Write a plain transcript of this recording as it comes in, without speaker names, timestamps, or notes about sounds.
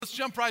let's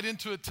jump right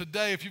into it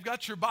today. If you've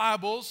got your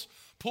Bibles,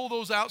 pull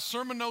those out.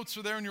 Sermon notes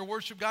are there in your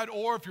worship guide,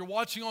 or if you're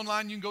watching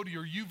online, you can go to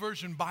your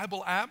YouVersion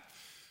Bible app.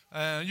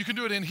 You can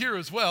do it in here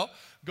as well.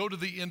 Go to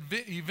the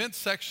events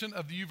section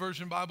of the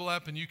YouVersion Bible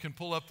app, and you can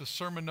pull up the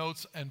sermon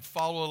notes and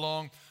follow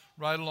along,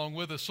 right along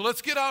with us. So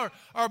let's get our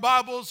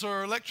Bibles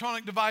or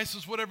electronic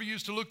devices, whatever you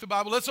use to look the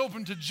Bible. Let's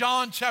open to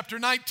John chapter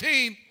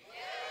 19.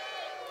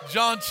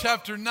 John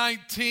chapter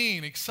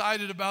 19.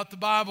 Excited about the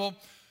Bible.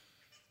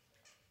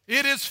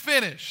 It is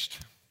finished.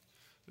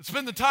 It's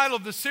been the title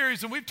of the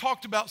series, and we've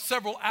talked about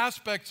several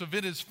aspects of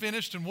it is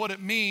finished and what it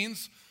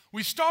means.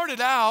 We started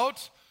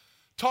out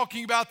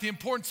talking about the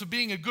importance of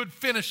being a good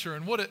finisher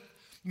and what it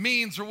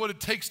means or what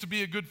it takes to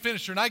be a good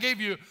finisher. And I gave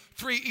you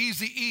 3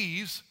 easy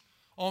E's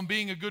on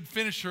being a good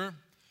finisher.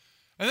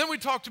 And then we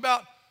talked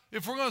about,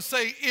 if we're going to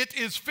say it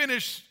is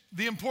finished,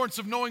 the importance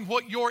of knowing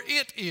what your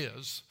it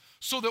is,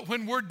 so that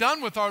when we're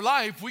done with our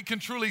life, we can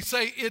truly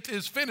say it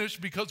is finished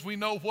because we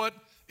know what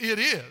it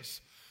is.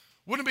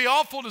 Wouldn't it be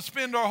awful to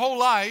spend our whole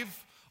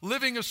life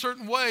living a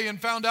certain way and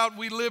found out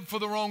we lived for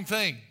the wrong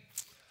thing?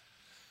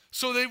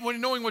 So that when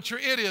knowing what your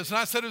it is, and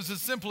I said it was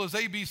as simple as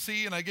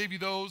ABC, and I gave you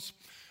those.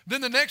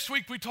 Then the next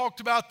week we talked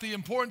about the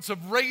importance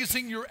of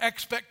raising your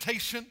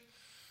expectation.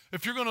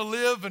 If you're going to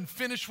live and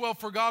finish well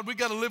for God, we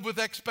got to live with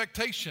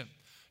expectation.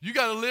 You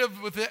got to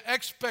live with the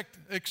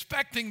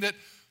expecting that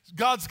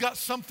God's got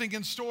something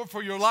in store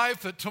for your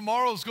life, that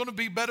tomorrow is going to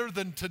be better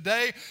than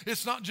today.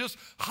 It's not just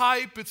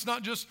hype. It's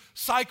not just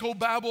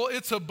psychobabble.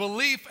 It's a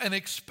belief and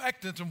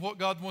expectance in what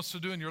God wants to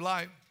do in your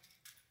life.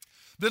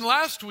 Then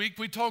last week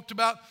we talked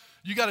about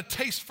you got to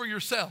taste for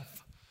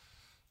yourself.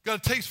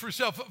 Got to taste for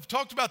yourself. I've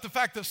talked about the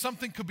fact that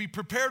something could be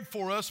prepared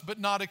for us but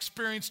not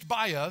experienced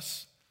by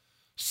us.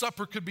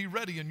 Supper could be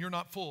ready and you're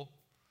not full.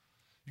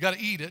 You got to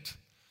eat it.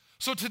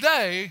 So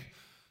today,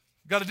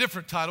 got a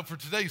different title for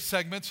today's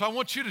segment, so I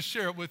want you to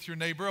share it with your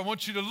neighbor. I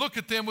want you to look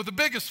at them with the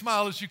biggest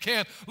smile as you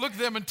can. Look at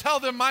them and tell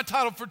them my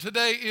title for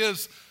today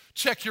is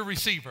Check Your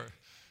Receiver.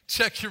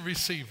 Check your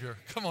receiver.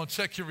 Come on,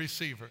 check your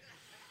receiver.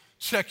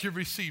 Check your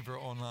receiver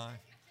online.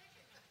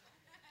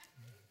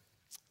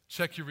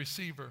 Check your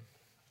receiver.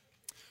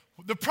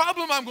 The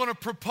problem I'm going to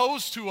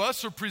propose to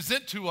us or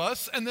present to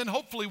us, and then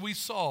hopefully we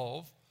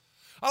solve.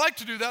 I like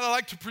to do that. I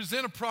like to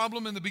present a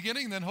problem in the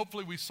beginning, then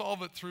hopefully we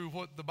solve it through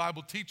what the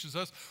Bible teaches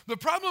us. The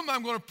problem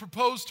I'm going to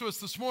propose to us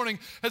this morning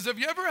is, have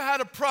you ever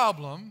had a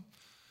problem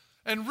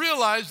and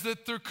realized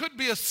that there could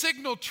be a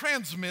signal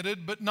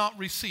transmitted but not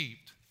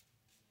received?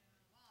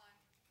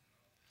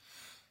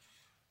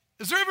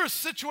 Is there ever a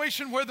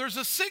situation where there's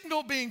a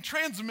signal being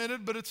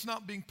transmitted but it's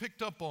not being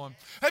picked up on?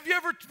 Have you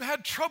ever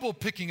had trouble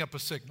picking up a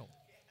signal?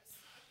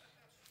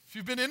 If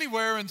you've been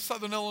anywhere in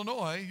Southern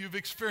Illinois, you've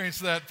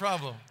experienced that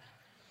problem.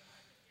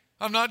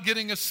 I'm not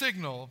getting a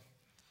signal.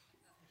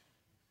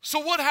 So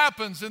what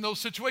happens in those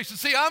situations?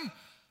 See,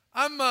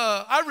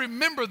 I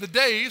remember the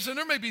days, and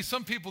there may be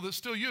some people that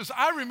still use,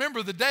 I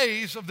remember the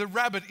days of the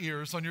rabbit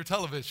ears on your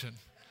television.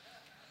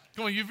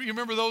 Come on, you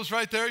remember those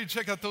right there? You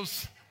check out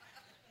those.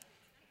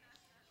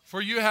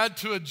 Where you had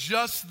to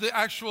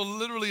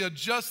literally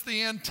adjust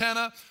the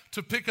antenna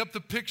to pick up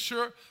the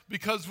picture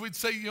because we'd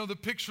say, the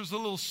picture's a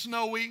little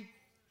snowy.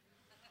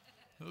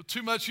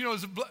 Too much,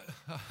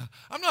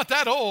 I'm not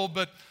that old,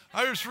 but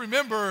I just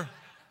remember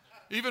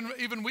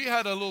even we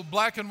had a little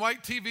black and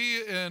white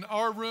TV in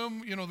our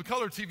room. The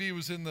color TV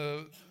was in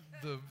the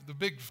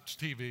big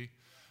TV,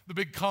 the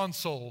big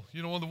console,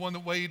 the one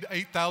that weighed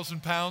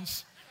 8,000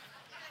 pounds.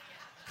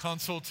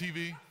 Console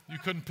TV, you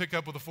couldn't pick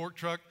up with a fork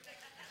truck,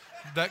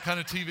 that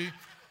kind of TV.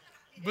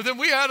 But then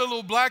we had a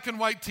little black and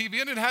white TV,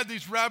 and it had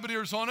these rabbit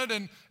ears on it,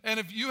 and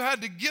if you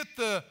had to get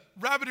the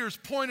rabbit ears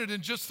pointed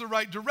in just the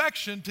right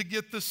direction to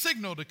get the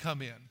signal to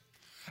come in.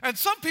 And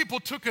some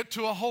people took it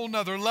to a whole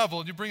nother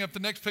level. You bring up the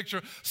next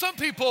picture. Some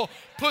people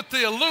put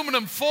the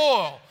aluminum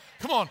foil.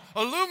 Come on,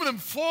 aluminum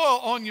foil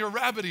on your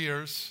rabbit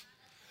ears.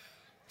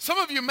 Some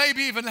of you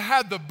maybe even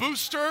had the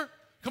booster.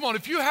 Come on,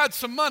 if you had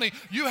some money,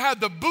 you had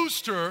the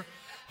booster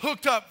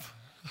hooked up.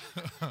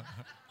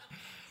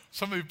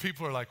 Some of you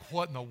people are like,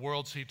 what in the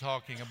world's he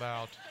talking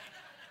about?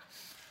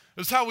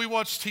 This is how we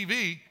watch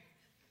TV.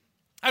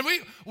 And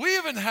we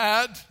even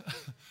had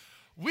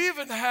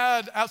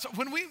outside,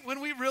 when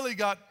we really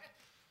got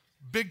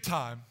big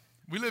time,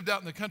 we lived out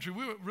in the country,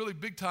 we were really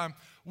big time,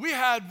 we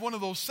had one of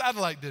those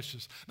satellite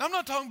dishes. Now, I'm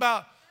not talking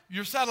about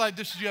your satellite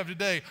dishes you have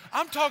today.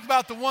 I'm talking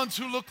about the ones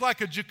who look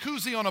like a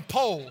jacuzzi on a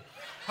pole.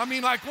 I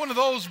mean, like one of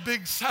those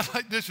big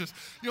satellite dishes,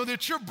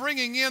 that you're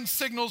bringing in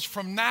signals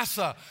from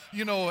NASA,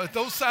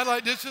 those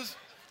satellite dishes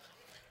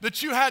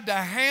that you had to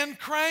hand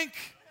crank.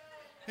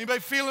 Anybody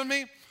feeling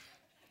me?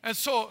 And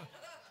so,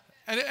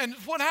 and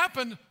what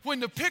happened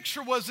when the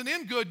picture wasn't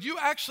in good, you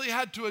actually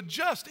had to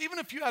adjust. Even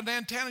if you had an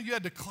antenna, you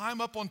had to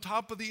climb up on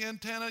top of the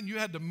antenna and you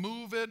had to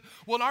move it.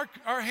 Well,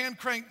 our hand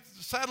crank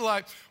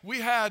satellite, we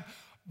had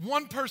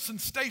one person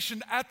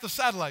stationed at the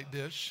satellite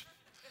dish,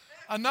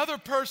 another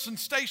person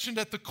stationed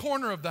at the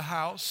corner of the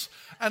house,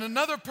 and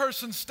another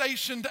person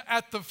stationed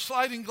at the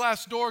sliding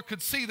glass door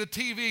could see the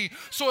TV.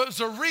 So it was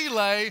a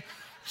relay.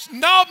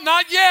 Nope,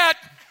 not yet.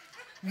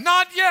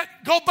 Not yet.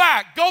 Go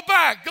back, go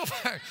back, go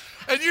back.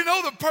 And you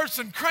know the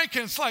person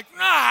cranking, it's like,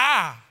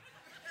 nah.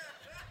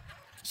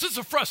 This is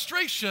a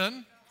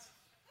frustration.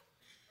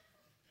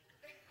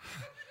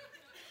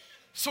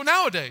 So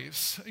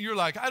nowadays, you're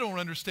like, I don't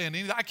understand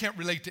any of that. I can't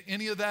relate to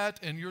any of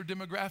that in your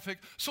demographic.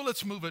 So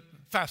let's move it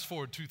fast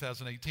forward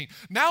 2018.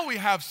 Now we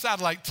have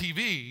satellite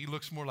TV. It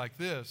looks more like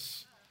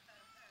this.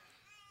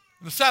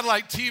 The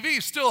satellite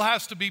TV still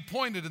has to be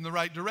pointed in the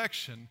right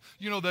direction.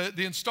 You know, the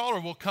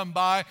installer will come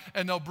by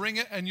and they'll bring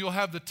it and you'll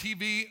have the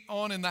TV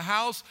on in the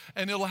house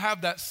and it'll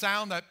have that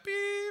sound, that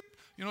beep.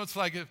 You know, it's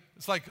like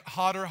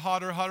hotter,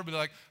 but they're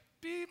like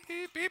beep,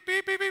 beep, beep,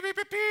 beep, beep, beep, beep,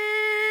 beep,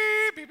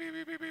 beep, beep,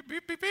 beep, beep, beep,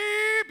 beep,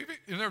 beep, beep.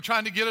 And they're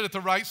trying to get it at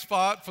the right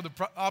spot for the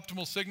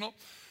optimal signal.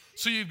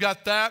 So you've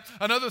got that.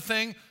 Another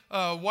thing,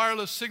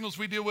 wireless signals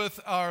we deal with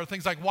are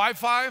things like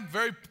Wi-Fi,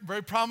 very,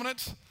 very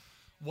prominent.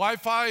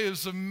 Wi-Fi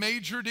is a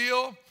major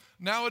deal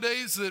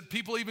nowadays, that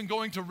people even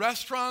going to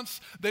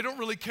restaurants, they don't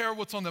really care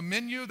what's on the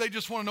menu. They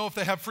just want to know if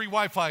they have free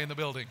Wi-Fi in the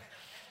building.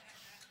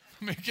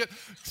 I mean,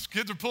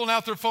 kids are pulling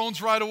out their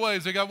phones right away.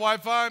 They got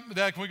Wi-Fi?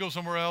 Dad, can we go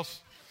somewhere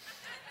else?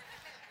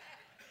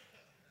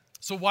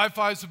 So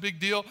Wi-Fi is a big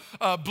deal.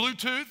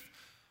 Bluetooth,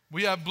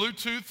 we have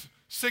Bluetooth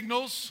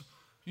signals,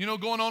 you know,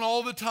 going on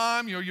all the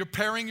time. You're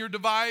pairing your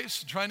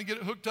device, trying to get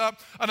it hooked up.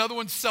 Another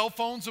one's cell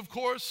phones, of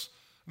course.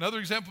 Another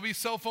example would be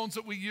cell phones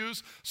that we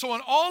use. So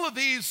in all of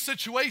these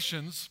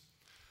situations,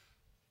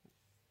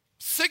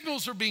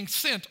 signals are being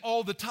sent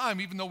all the time,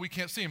 even though we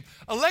can't see them.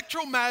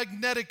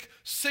 Electromagnetic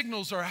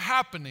signals are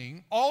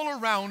happening all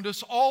around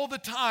us all the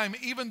time,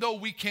 even though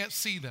we can't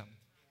see them.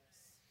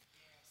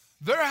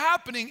 They're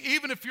happening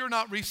even if you're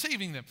not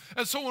receiving them.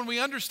 And so when we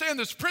understand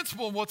this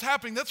principle and what's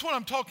happening, that's what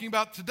I'm talking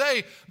about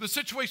today, the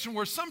situation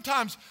where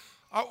sometimes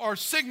our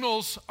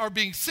signals are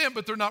being sent,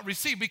 but they're not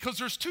received, because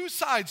there's two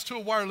sides to a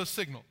wireless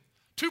signal,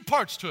 two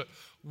parts to it.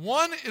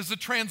 One is the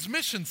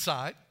transmission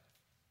side.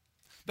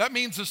 That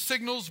means the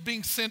signal's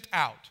being sent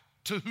out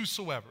to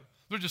whosoever.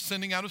 They're just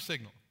sending out a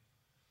signal.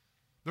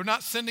 They're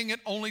not sending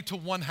it only to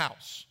one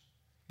house.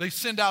 They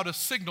send out a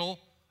signal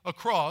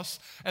across.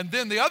 And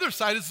then the other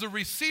side is the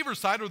receiver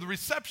side, or the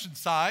reception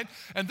side.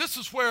 And this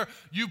is where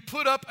you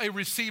put up a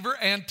receiver,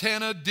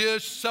 antenna,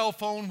 dish, cell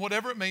phone,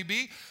 whatever it may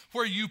be,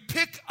 where you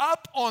pick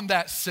up on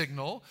that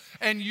signal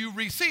and you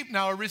receive.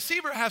 Now, a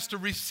receiver has to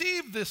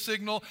receive this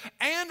signal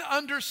and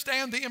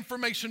understand the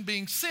information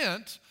being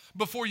sent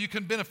before you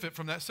can benefit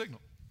from that signal.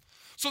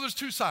 So there's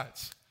two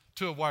sides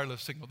to a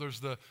wireless signal. There's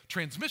the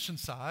transmission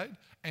side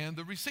and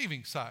the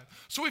receiving side.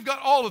 So we've got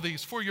all of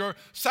these. For your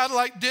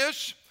satellite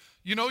dish,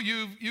 you know,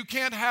 you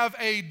can't have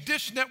a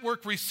dish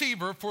network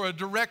receiver for a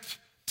direct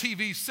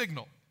TV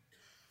signal.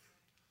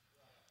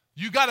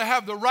 You got to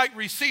have the right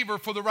receiver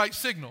for the right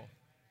signal.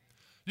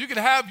 You could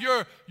have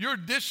your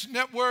dish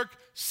network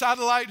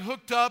satellite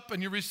hooked up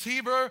and your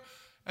receiver,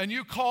 and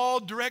you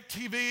call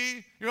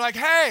DirecTV. You're like,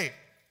 hey,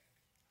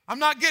 I'm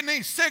not getting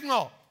any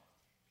signal.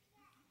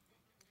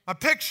 My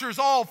picture's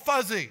all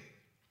fuzzy.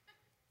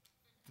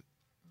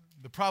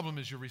 The problem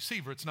is your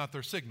receiver. It's not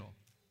their signal.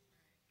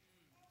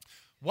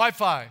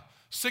 Wi-Fi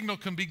signal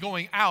can be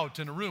going out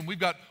in a room. We've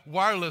got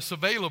wireless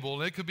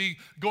available. It could be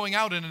going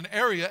out in an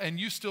area and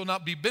you still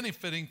not be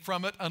benefiting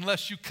from it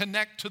unless you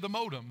connect to the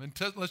modem,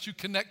 unless you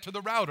connect to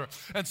the router.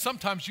 And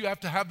sometimes you have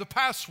to have the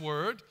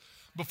password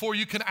before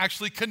you can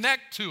actually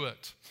connect to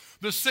it.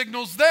 The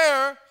signal's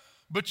there,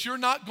 but you're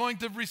not going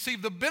to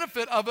receive the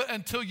benefit of it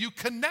until you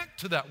connect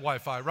to that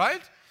Wi-Fi,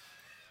 right?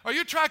 Are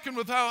you tracking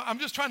with how, I'm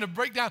just trying to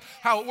break down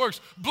how it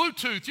works.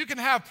 Bluetooth, you can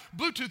have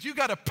Bluetooth, you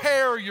got to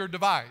pair your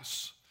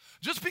device.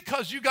 Just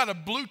because you got a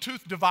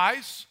Bluetooth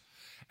device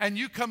and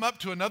you come up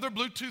to another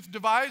Bluetooth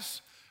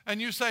device and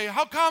you say,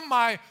 how come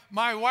my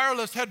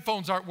wireless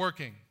headphones aren't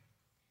working?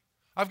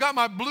 I've got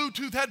my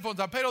Bluetooth headphones.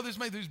 I paid all this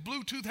money, these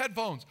Bluetooth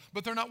headphones,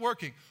 but they're not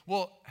working.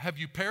 Well, have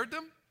you paired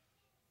them?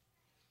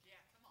 Yeah,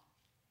 come on.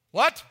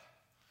 What?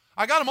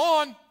 I got them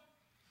on.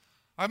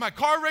 My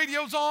car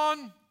radio's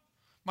on.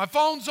 My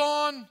phone's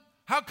on.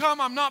 How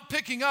come I'm not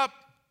picking up?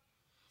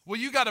 Well,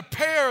 you got to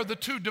pair the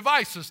two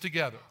devices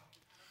together.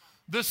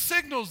 The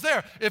signal's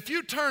there. If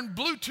you turn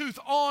Bluetooth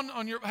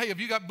on your, hey, have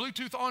you got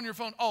Bluetooth on your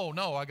phone? Oh,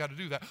 no, I got to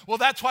do that. Well,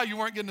 that's why you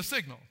weren't getting the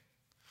signal.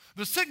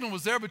 The signal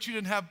was there, but you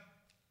didn't have.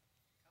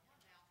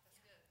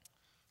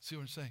 See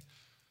what I'm saying?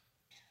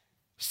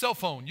 Cell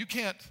phone. You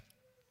can't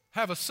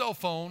have a cell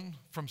phone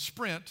from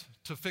Sprint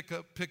to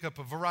pick up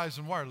a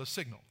Verizon wireless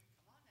signal.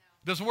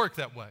 It doesn't work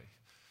that way.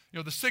 You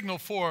know, the signal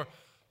for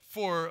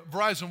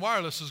Verizon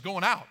Wireless is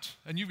going out,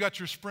 and you've got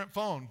your Sprint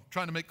phone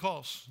trying to make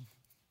calls.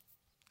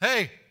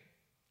 Hey,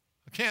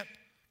 I can't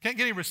get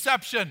any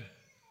reception.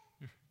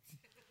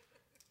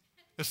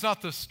 It's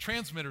not the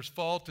transmitter's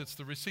fault, it's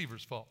the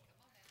receiver's fault.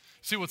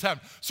 See what's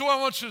happening. So I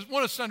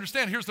want us to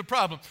understand, here's the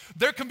problem.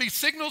 There can be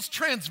signals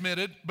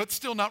transmitted, but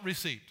still not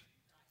received.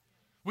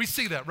 We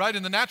see that, right,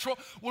 in the natural?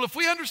 Well, if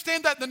we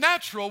understand that in the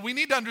natural, we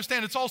need to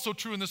understand it's also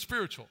true in the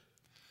spiritual.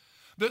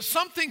 That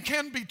something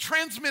can be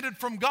transmitted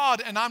from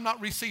God and I'm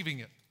not receiving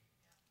it.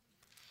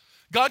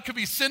 God could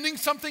be sending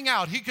something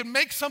out. He could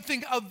make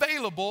something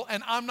available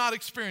and I'm not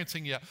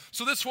experiencing yet.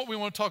 So this is what we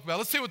want to talk about.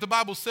 Let's see what the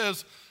Bible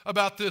says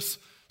about this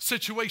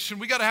situation.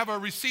 We got to have our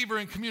receiver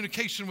in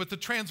communication with the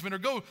transmitter.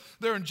 Go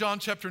there in John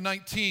chapter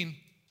 19.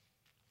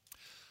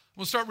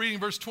 We'll start reading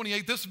verse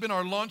 28. This has been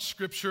our launch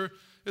scripture.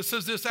 It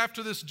says this: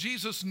 after this,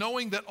 Jesus,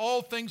 knowing that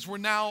all things were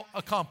now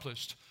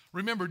accomplished.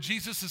 Remember,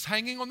 Jesus is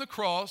hanging on the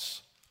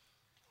cross.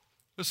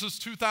 This is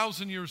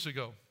 2,000 years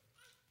ago.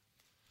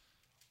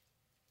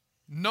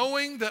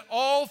 Knowing that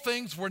all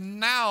things were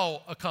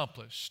now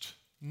accomplished,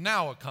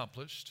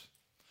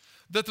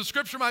 that the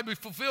scripture might be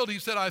fulfilled, he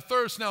said, I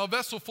thirst. Now a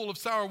vessel full of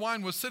sour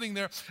wine was sitting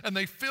there, and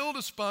they filled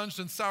a sponge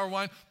and sour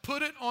wine,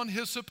 put it on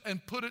hyssop,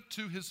 and put it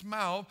to his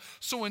mouth.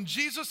 So when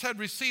Jesus had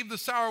received the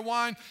sour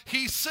wine,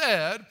 he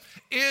said,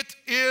 it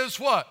is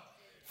what?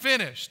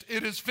 Finished.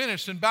 It is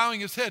finished. And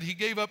bowing his head, he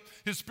gave up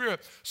his spirit.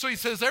 So he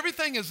says,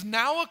 everything is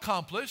now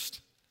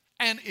accomplished,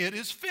 and it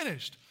is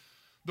finished.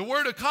 The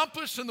word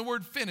accomplished and the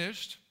word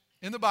finished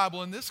in the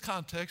Bible, in this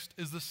context,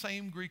 is the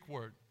same Greek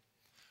word.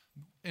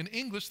 In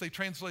English, they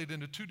translate it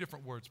into two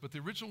different words, but the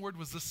original word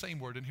was the same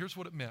word, and here's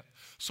what it meant.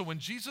 So when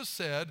Jesus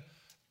said,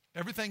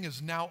 everything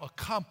is now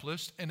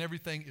accomplished and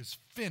everything is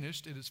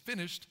finished, it is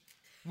finished,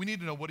 we need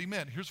to know what he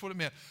meant. Here's what it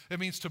meant. It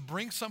means to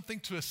bring something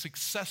to a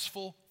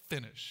successful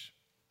finish.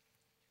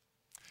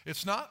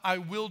 It's not, I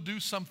will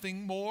do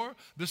something more.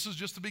 This is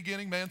just the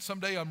beginning, man.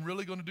 Someday I'm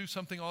really going to do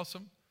something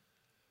awesome.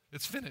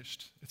 It's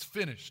finished. It's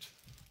finished.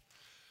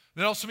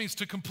 It also means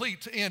to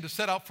complete, to end, to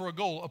set out for a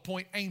goal, a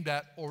point aimed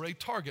at, or a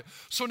target.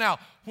 So now,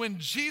 when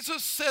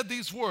Jesus said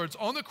these words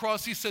on the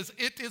cross, he says,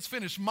 it is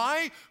finished.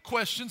 My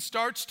question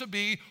starts to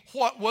be,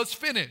 what was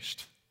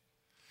finished?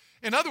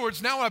 In other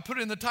words, now I put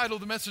it in the title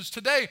of the message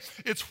today,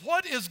 it's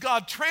what is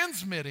God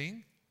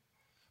transmitting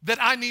that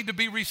I need to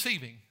be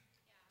receiving?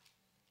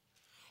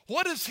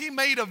 What has he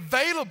made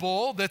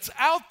available that's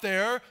out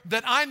there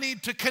that I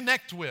need to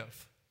connect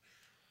with?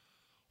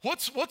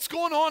 What's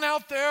going on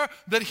out there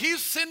that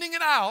he's sending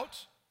it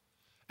out,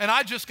 and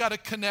I just got to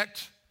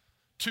connect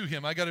to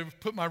him. I got to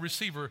put my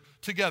receiver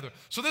together.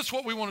 So this is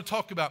what we want to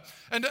talk about.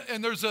 And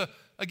there's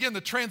again,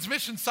 the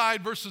transmission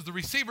side versus the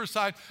receiver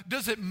side.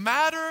 Does it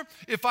matter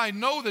if I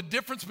know the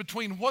difference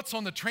between what's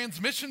on the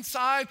transmission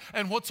side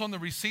and what's on the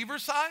receiver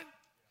side?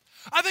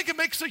 I think it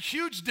makes a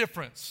huge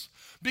difference,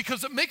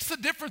 because it makes the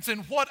difference in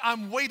what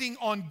I'm waiting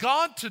on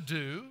God to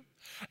do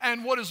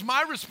and what is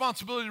my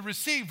responsibility to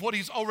receive what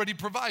he's already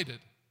provided.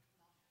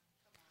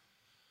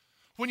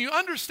 When you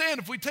understand,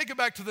 if we take it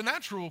back to the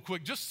natural real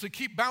quick, just to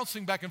keep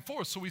bouncing back and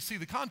forth so we see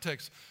the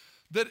context,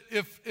 that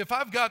if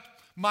I've got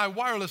my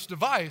wireless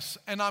device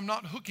and I'm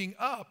not hooking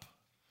up,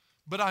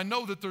 but I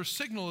know that their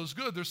signal is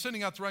good, they're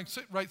sending out the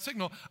right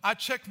signal, I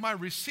check my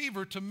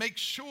receiver to make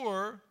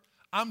sure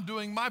I'm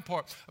doing my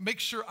part. Make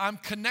sure I'm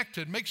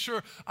connected. Make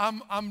sure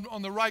I'm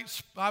on the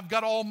right, I've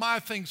got all my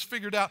things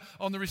figured out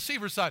on the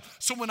receiver side.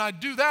 So when I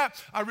do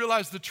that, I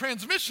realize the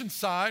transmission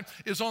side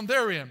is on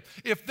their end.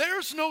 If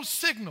there's no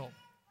signal,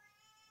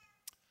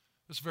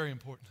 it's very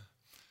important.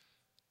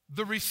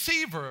 The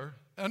receiver,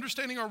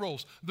 understanding our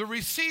roles, the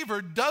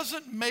receiver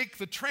doesn't make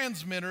the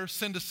transmitter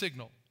send a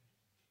signal.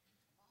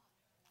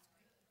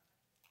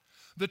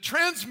 The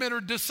transmitter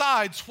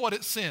decides what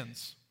it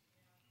sends.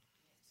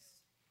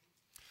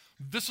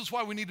 This is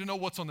why we need to know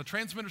what's on the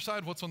transmitter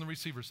side, what's on the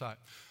receiver side.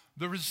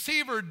 The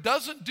receiver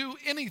doesn't do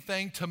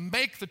anything to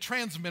make the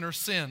transmitter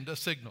send a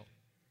signal.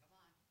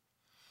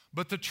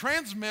 But the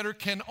transmitter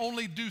can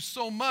only do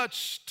so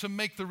much to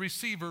make the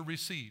receiver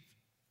receive.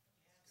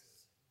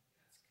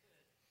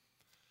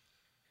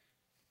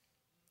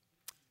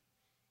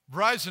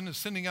 Verizon is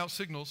sending out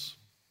signals.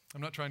 I'm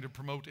not trying to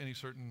promote any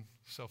certain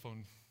cell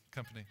phone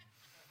company.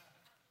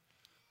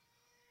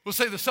 We'll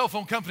say the cell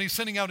phone company is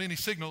sending out any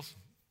signals.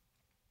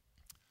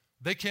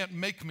 They can't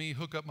make me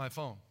hook up my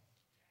phone.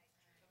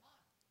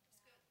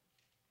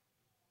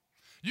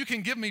 You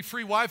can give me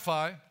free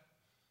Wi-Fi,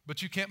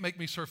 but you can't make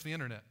me surf the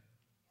internet.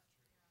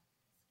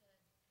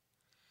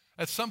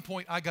 At some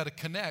point, I got to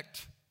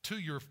connect to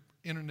your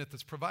internet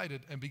that's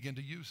provided and begin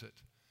to use it.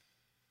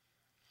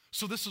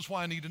 So this is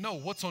why I need to know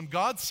what's on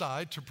God's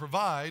side to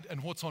provide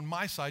and what's on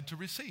my side to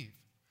receive.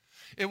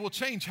 It will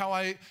change how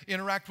I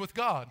interact with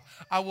God.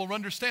 I will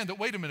understand that,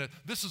 wait a minute,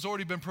 this has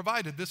already been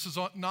provided. This is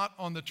not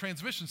on the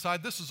transmission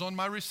side. This is on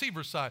my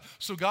receiver side.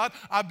 So God,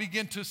 I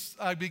begin to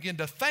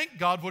thank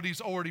God what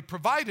he's already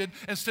provided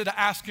instead of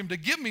ask him to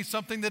give me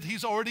something that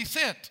he's already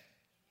sent.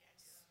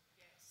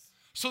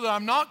 So that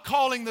I'm not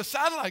calling the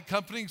satellite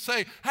company and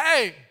say,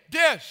 hey,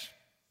 Dish.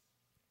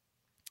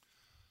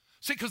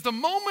 See, because the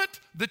moment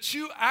that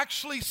you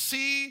actually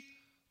see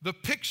the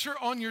picture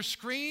on your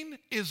screen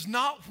is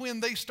not when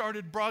they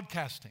started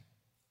broadcasting.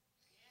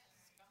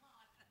 Yes, come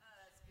on.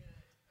 That's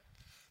good.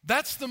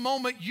 That's the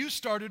moment you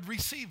started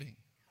receiving.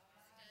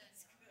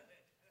 That's good.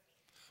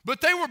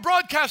 But they were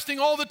broadcasting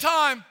all the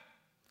time.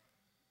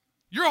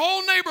 Your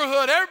whole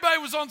neighborhood, everybody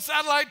was on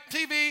satellite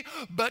TV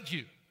but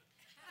you.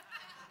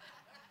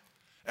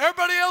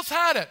 Everybody else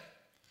had it.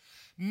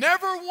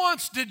 Never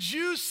once did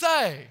you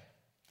say,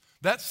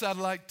 that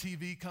satellite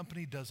TV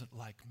company doesn't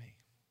like me.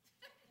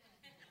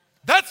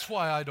 That's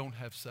why I don't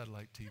have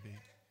satellite TV.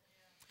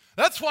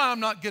 That's why I'm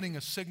not getting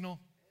a signal.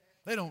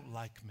 They don't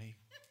like me.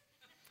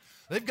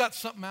 They've got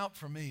something out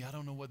for me. I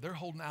don't know what. They're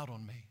holding out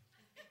on me.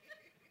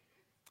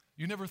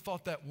 You never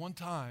thought that one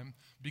time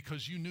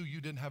because you knew you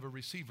didn't have a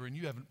receiver and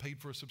you haven't paid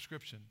for a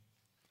subscription.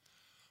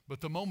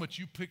 But the moment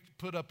you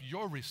put up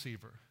your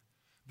receiver,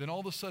 then all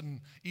of a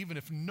sudden, even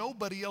if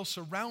nobody else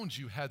around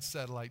you had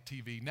satellite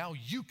TV, now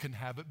you can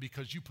have it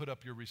because you put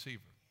up your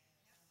receiver.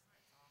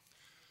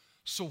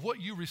 So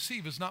what you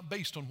receive is not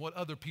based on what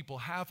other people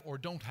have or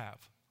don't have.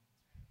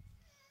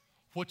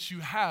 What you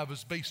have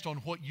is based on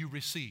what you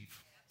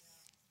receive.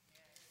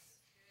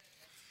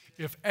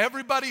 If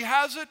everybody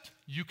has it,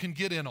 you can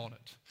get in on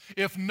it.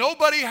 If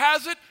nobody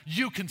has it,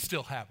 you can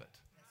still have it.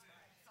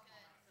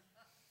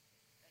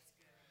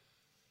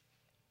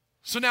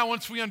 So now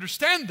once we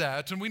understand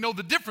that and we know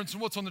the difference in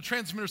what's on the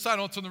transmitter side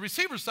and what's on the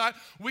receiver side,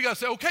 we got to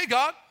say, okay,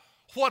 God,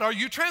 what are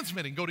you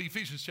transmitting? Go to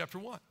Ephesians chapter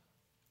 1.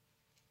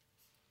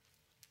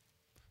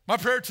 My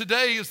prayer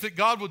today is that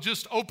God will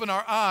just open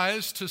our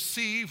eyes to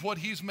see what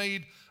He's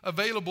made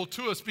available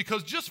to us,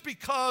 because just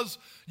because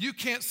you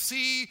can't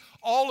see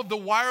all of the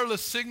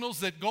wireless signals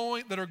that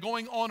are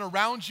going on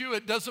around you,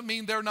 it doesn't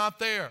mean they're not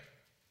there.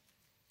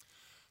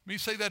 Let me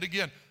say that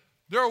again.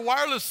 There are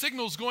wireless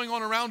signals going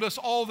on around us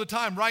all the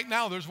time. Right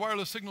now, there's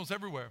wireless signals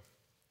everywhere.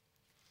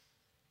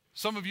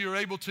 Some of you are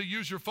able to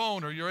use your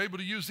phone or you're able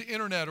to use the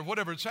internet or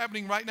whatever. It's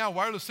happening right now.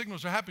 Wireless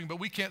signals are happening, but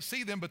we can't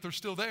see them, but they're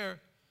still there.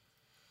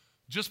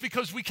 Just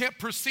because we can't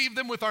perceive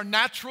them with our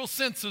natural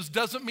senses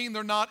doesn't mean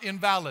they're not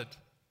invalid.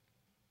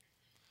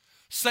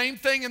 Same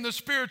thing in the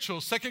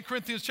spiritual. 2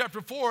 Corinthians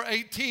chapter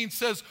 4:18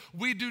 says,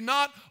 we do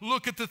not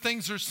look at the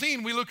things that are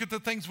seen. We look at the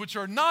things which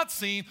are not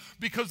seen,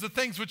 because the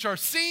things which are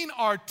seen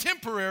are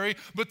temporary,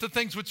 but the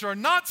things which are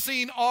not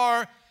seen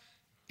are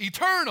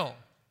eternal.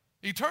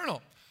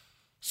 Eternal.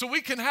 So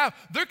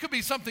there could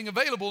be something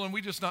available and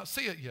we just not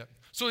see it yet.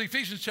 So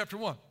Ephesians chapter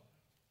 1.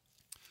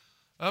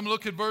 I'm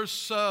looking at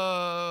verse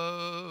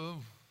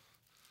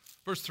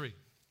 3.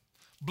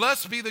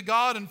 Blessed be the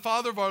God and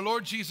Father of our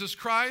Lord Jesus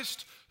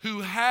Christ,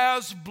 who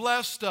has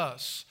blessed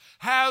us.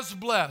 Has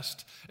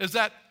blessed. Is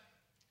that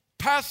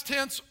past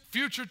tense,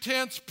 future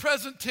tense,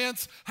 present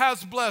tense?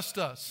 Has blessed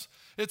us.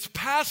 It's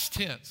past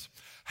tense.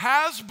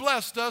 Has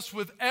blessed us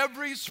with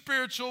every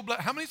spiritual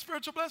blessing. How many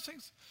spiritual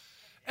blessings?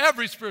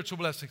 Every spiritual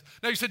blessing.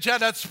 Now you said,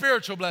 Chad, that's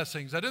spiritual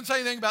blessings. I didn't say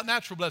anything about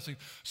natural blessings.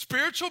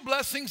 Spiritual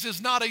blessings is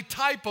not a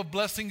type of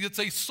blessing. It's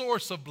a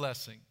source of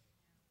blessing.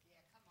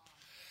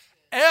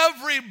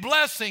 Every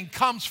blessing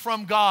comes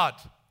from God.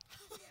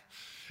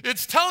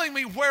 It's telling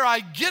me where I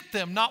get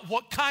them, not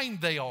what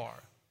kind they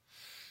are.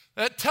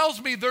 That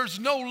tells me there's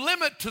no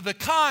limit to the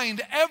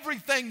kind.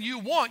 Everything you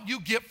want,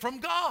 you get from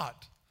God.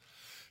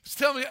 It's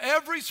telling me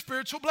every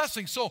spiritual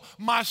blessing. So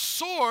my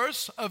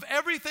source of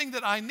everything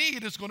that I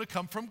need is going to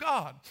come from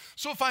God.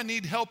 So if I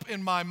need help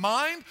in my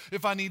mind,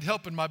 if I need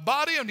help in my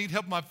body, I need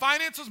help in my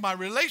finances, my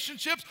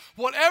relationships,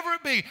 whatever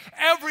it be,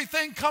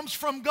 everything comes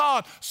from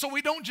God. So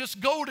we don't just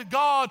go to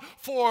God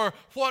for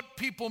what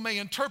people may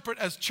interpret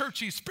as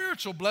churchy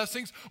spiritual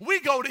blessings. We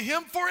go to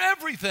Him for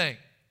everything.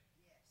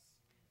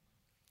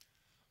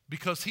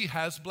 Because He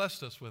has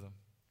blessed us with them.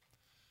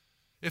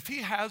 If He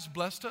has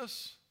blessed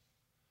us,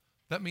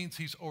 that means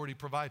He's already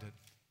provided.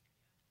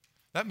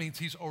 That means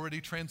He's already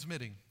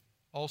transmitting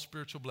all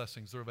spiritual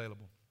blessings. They're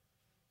available.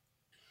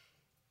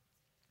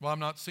 Well, I'm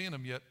not seeing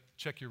them yet.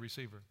 Check your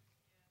receiver.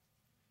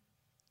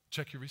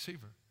 Check your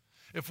receiver.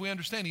 If we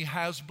understand He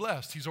has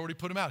blessed, He's already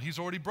put them out. He's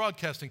already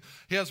broadcasting.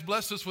 He has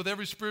blessed us with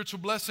every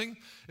spiritual blessing.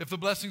 If the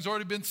blessing's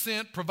already been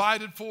sent,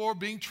 provided for,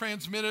 being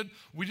transmitted,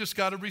 we just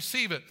got to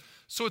receive it.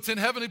 So it's in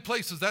heavenly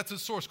places. That's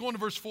its source. Go on to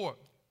verse 4.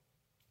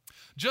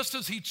 Just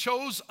as He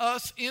chose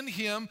us in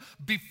Him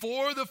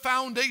before the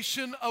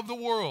foundation of the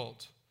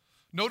world.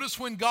 Notice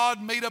when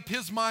God made up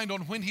His mind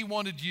on when He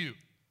wanted you.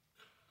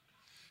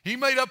 He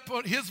made up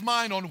His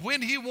mind on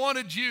when He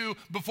wanted you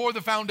before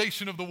the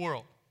foundation of the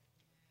world.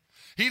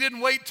 He didn't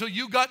wait till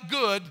you got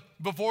good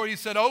before He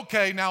said,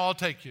 okay, now I'll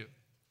take you.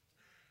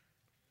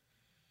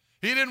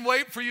 He didn't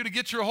wait for you to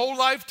get your whole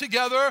life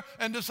together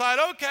and decide,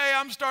 okay,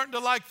 I'm starting to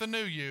like the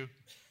new you.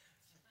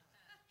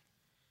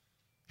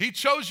 He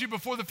chose you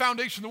before the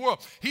foundation of the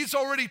world. He's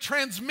already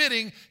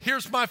transmitting,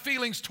 here's my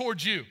feelings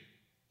towards you.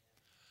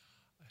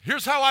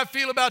 Here's how I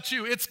feel about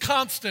you. It's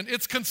constant.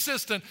 It's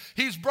consistent.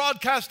 He's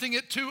broadcasting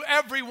it to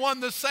everyone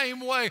the same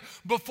way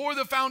before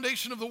the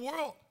foundation of the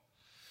world.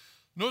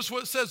 Notice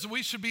what it says, that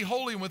we should be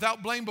holy and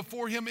without blame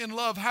before Him in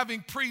love,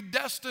 having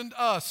predestined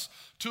us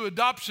to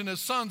adoption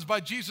as sons by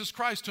Jesus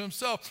Christ to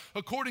Himself,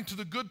 according to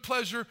the good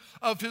pleasure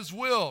of His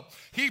will.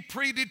 He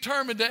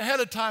predetermined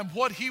ahead of time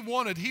what He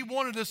wanted. He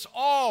wanted us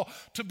all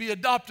to be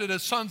adopted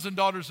as sons and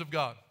daughters of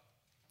God.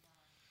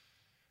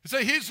 He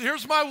said,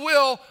 here's my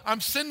will.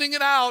 I'm sending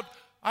it out.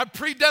 I'm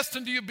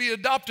predestined you to be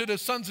adopted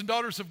as sons and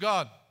daughters of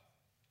God.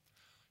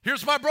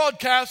 Here's my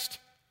broadcast.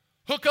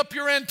 Hook up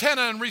your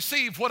antenna and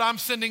receive what I'm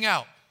sending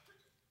out.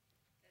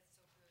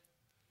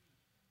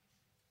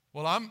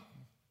 Well,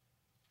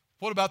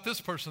 what about this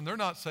person? They're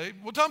not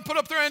saved. Well, tell them put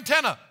up their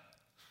antenna.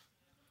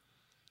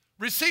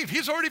 Receive.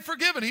 He's already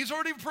forgiven. He's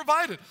already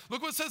provided.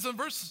 Look what it says in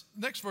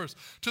next verse.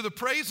 To the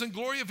praise and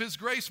glory of his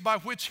grace by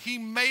which he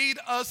made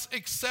us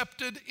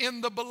accepted in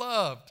the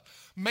beloved.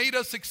 Made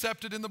us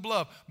accepted in the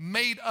beloved.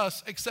 Made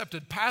us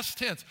accepted. Past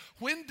tense.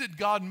 When did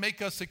God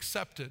make us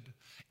accepted?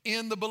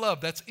 In the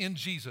beloved. That's in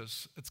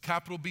Jesus. It's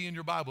capital B in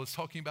your Bible. It's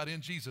talking about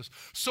in Jesus.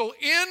 So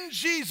in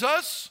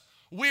Jesus,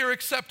 we are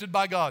accepted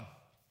by God.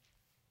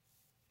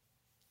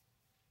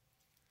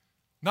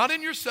 Not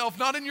in yourself,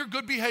 not in your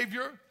good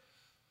behavior.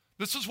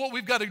 This is what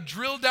we've got to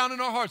drill down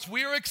in our hearts.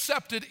 We are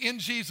accepted in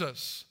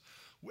Jesus.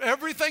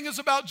 Everything is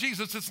about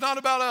Jesus. It's not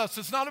about us.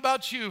 It's not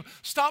about you.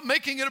 Stop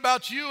making it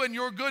about you and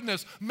your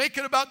goodness. Make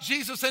it about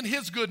Jesus and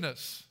his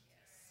goodness.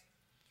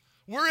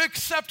 We're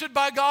accepted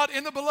by God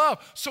in the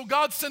beloved. So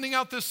God's sending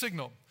out this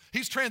signal.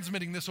 He's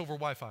transmitting this over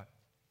Wi-Fi.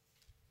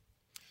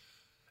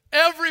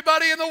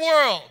 Everybody in the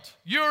world,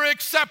 you're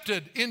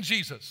accepted in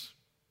Jesus.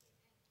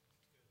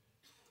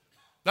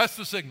 That's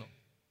the signal.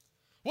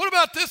 What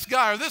about this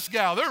guy or this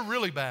gal? They're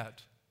really bad.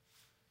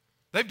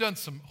 They've done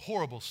some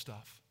horrible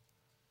stuff.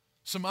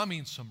 Some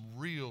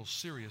real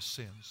serious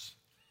sins.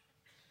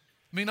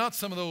 I mean, not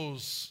some of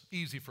those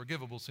easy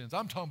forgivable sins.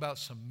 I'm talking about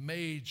some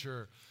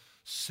major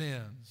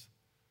sins.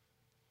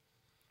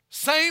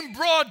 Same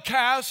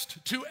broadcast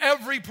to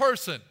every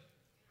person.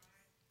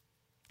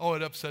 Oh,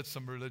 it upsets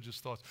some religious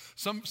thoughts.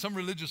 Some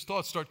religious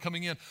thoughts start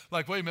coming in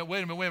like, wait a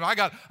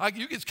minute.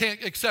 You just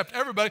can't accept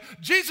everybody.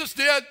 Jesus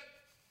did.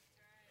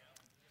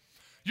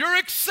 You're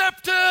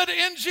accepted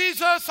in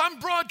Jesus. I'm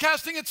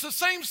broadcasting. It's the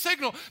same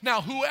signal.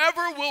 Now,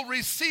 whoever will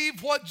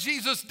receive what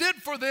Jesus did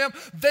for them,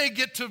 they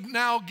get to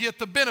now get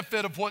the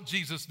benefit of what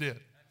Jesus did.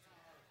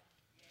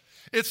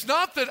 It's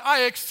not that I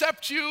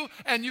accept you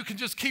and you can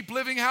just keep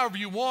living however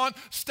you want,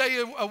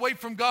 stay away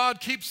from God,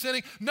 keep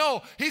sinning.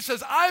 No, he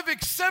says, I've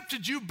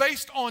accepted you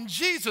based on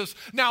Jesus.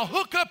 Now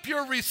hook up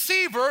your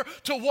receiver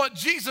to what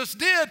Jesus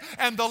did,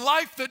 and the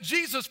life that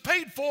Jesus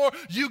paid for,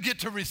 you get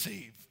to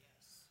receive.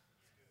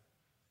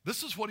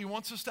 This is what he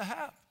wants us to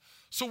have.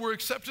 So we're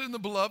accepted in the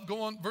beloved.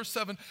 Go on, verse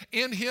 7.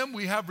 In him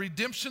we have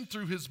redemption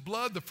through his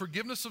blood, the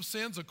forgiveness of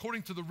sins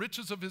according to the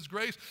riches of his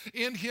grace.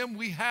 In him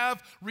we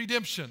have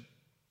redemption,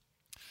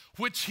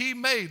 which he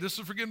made. This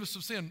is forgiveness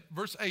of sin.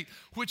 Verse 8.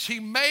 Which he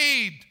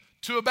made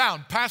to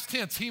abound. Past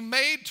tense. He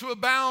made to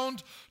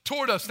abound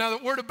toward us. Now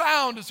that word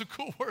abound is a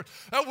cool word.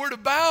 That word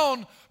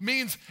abound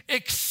means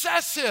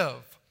excessive,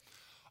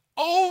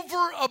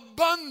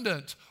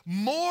 overabundant,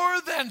 more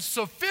than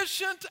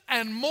sufficient,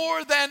 and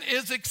more than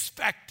is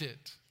expected.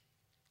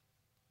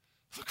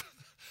 Look,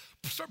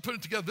 start putting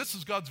it together. This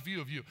is God's view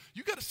of you.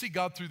 You got to see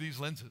God through these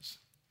lenses.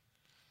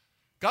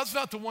 God's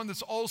not the one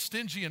that's all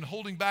stingy and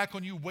holding back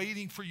on you,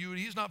 waiting for you.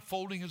 He's not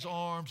folding his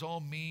arms, all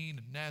mean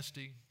and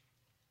nasty.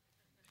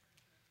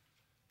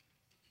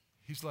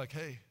 He's like,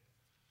 hey,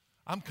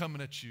 I'm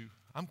coming at you.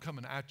 I'm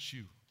coming at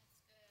you.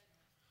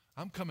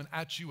 I'm coming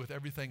at you with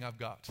everything I've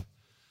got.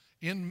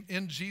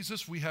 In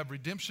Jesus, we have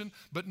redemption,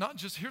 but not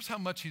just, here's how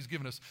much he's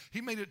given us.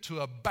 He made it to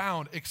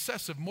abound,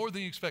 excessive, more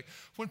than you expect.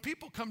 When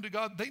people come to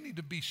God, they need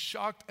to be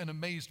shocked and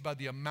amazed by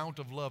the amount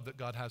of love that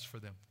God has for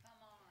them.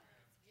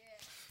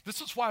 This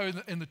is why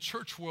in the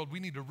church world, we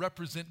need to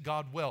represent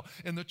God well.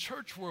 In the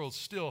church world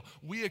still,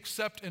 we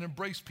accept and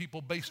embrace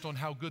people based on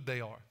how good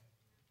they are.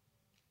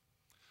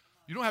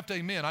 You don't have to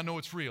amen. I know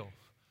it's real.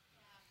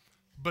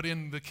 But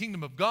in the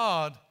kingdom of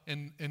God,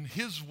 in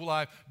his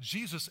life,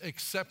 Jesus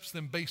accepts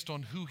them based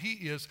on who he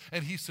is.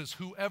 And he says,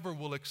 whoever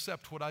will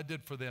accept what I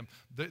did for them,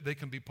 they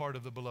can be part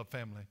of the beloved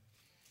family.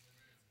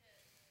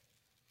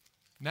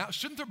 Now,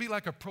 shouldn't there be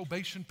like a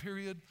probation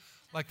period?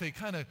 Like they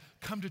kind of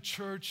come to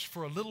church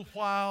for a little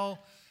while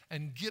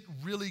and get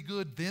really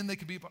good, then they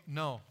can be,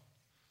 no.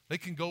 They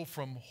can go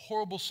from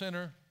horrible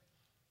sinner,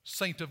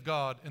 saint of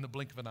God in the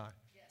blink of an eye.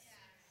 Yes.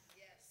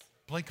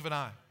 Blink of an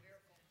eye.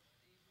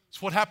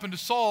 It's what happened to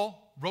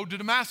Saul, road to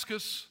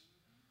Damascus.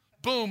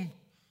 Boom,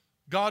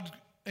 God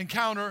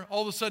encounter.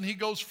 All of a sudden he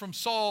goes from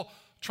Saul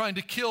trying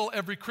to kill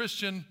every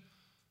Christian.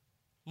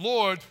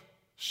 Lord,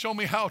 show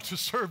me how to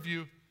serve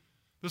you.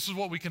 This is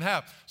what we can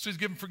have. So he's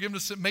given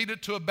forgiveness that made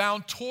it to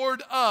abound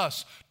toward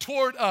us.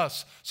 Toward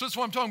us. So that's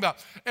what I'm talking about.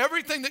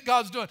 Everything that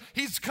God's doing,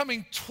 he's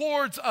coming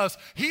towards us.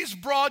 He's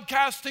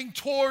broadcasting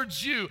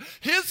towards you.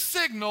 His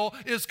signal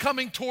is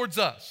coming towards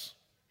us.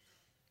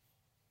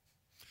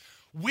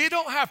 We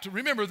don't have to.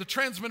 Remember the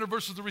transmitter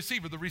versus the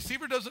receiver. The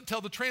receiver doesn't tell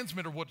the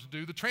transmitter what to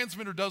do. The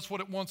transmitter does what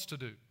it wants to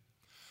do.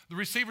 The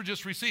receiver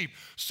just received.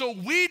 So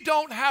we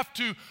don't have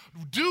to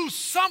do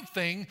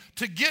something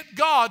to get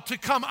God to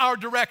come our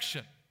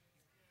direction.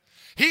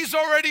 He's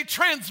already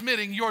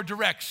transmitting your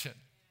direction.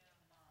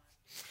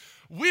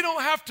 We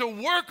don't have to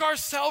work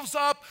ourselves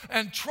up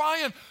and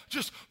try and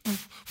just,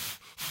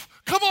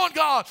 come on,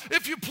 God,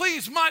 if you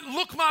please,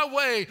 look my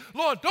way.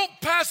 Lord, don't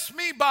pass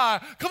me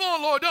by. Come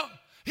on, Lord, don't.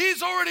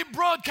 He's already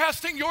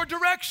broadcasting your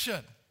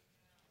direction.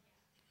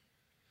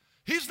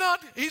 He's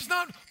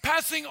not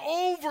passing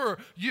over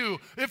you.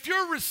 If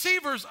your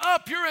receiver's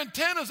up, your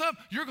antenna's up,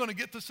 you're going to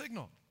get the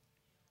signal.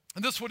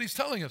 And this is what he's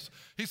telling us.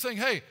 He's saying,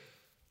 hey,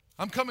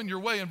 I'm coming your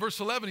way. In verse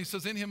 11, he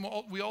says, in him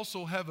we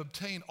have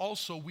obtained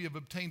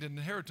an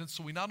inheritance.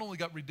 So we not only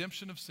got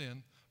redemption of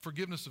sin,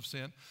 forgiveness of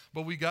sin,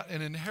 but we got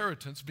an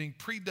inheritance, being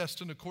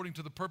predestined according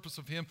to the purpose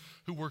of him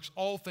who works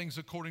all things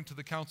according to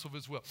the counsel of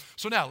his will.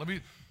 So now, let me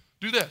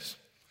do this.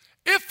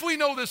 If we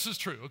know this is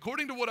true,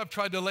 according to what I've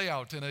tried to lay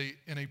out in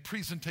a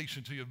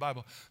presentation to you in the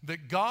Bible,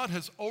 that God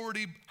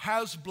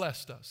has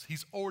blessed us.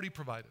 He's already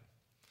provided.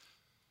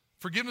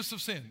 Forgiveness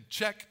of sin,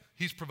 check,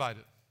 he's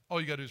provided.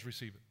 All you got to do is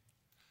receive it.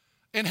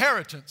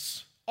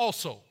 Inheritance,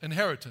 also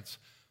inheritance.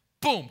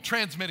 Boom,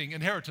 transmitting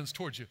inheritance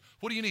towards you.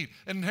 What do you need?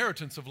 An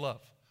inheritance of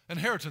love,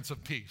 inheritance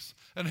of peace,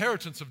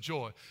 inheritance of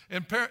joy,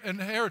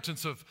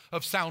 inheritance of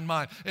sound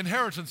mind,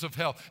 inheritance of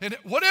health. And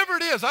whatever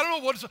it is, I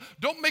don't know what it's,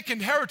 don't make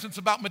inheritance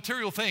about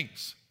material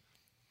things.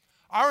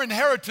 Our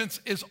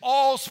inheritance is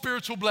all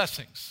spiritual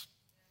blessings.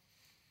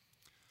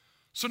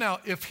 So now,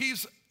 if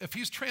he's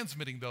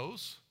transmitting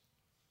those,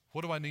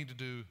 what do I need to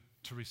do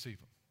to receive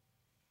them?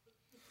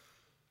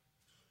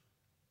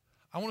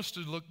 I want us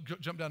to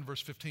jump down to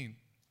verse 15,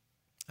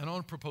 and I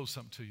want to propose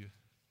something to you.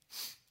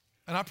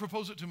 And I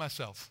propose it to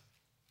myself.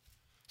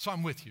 So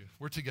I'm with you.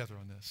 We're together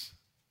on this.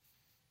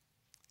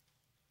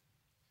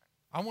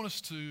 I want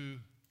us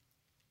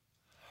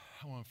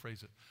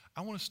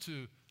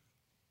to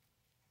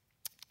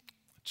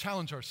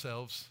challenge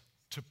ourselves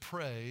to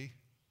pray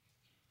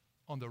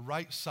on the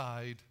right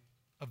side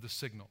of the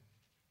signal.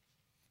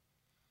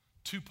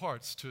 Two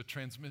parts to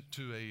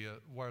a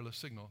wireless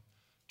signal: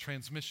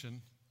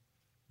 transmission,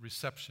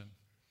 reception.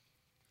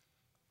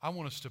 I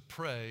want us to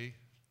pray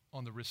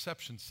on the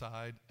reception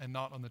side and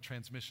not on the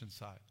transmission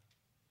side.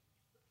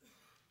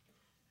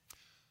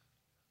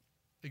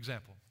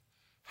 Example,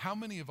 how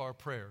many of our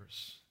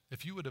prayers,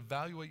 if you would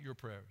evaluate your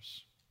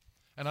prayers,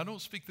 and I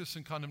don't speak this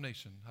in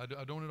condemnation,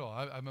 I don't at all.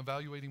 I'm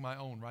evaluating my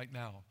own right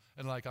now.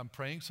 And like I'm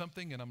praying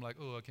something and I'm like,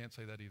 oh, I can't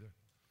say that either.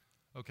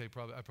 Okay, I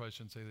probably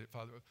shouldn't say that.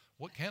 Father,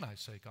 what can I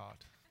say, God?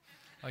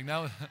 Like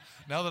now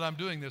that I'm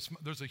doing this,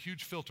 there's a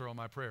huge filter on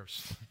my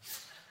prayers.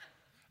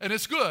 And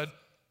it's good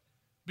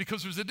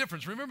because there's a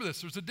difference. Remember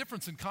this, there's a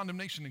difference in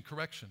condemnation and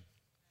correction.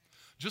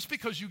 Just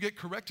because you get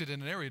corrected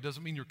in an area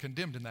doesn't mean you're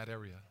condemned in that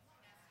area.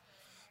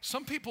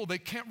 Some people, they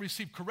can't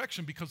receive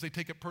correction because they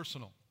take it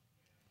personal.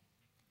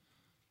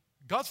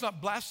 God's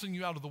not blasting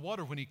you out of the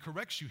water when he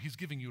corrects you. He's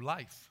giving you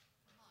life.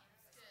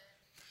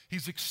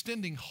 He's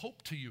extending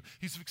hope to you.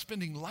 He's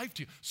extending life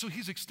to you. So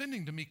he's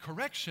extending to me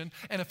correction,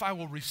 and if I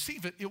will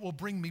receive it, it will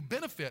bring me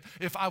benefit.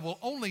 If I will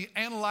only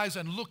analyze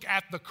and look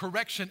at the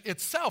correction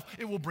itself,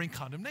 it will bring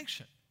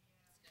condemnation.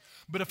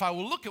 But if I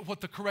will look at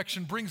what the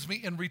correction brings me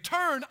in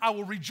return, I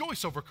will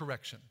rejoice over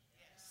correction.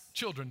 Yes.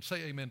 Children, say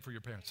amen for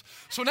your parents.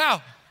 So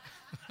now,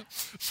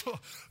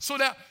 so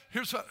now,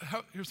 here's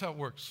how it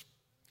works.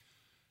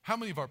 How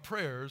many of our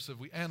prayers, if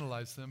we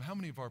analyze them, how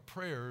many of our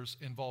prayers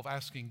involve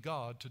asking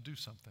God to do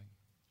something?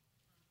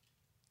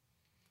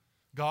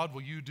 God,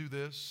 will you do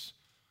this?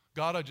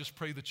 God, I just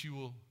pray that you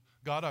will.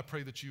 God, I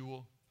pray that you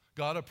will.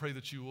 God, I pray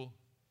that you will.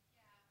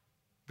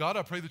 God,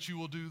 I pray that you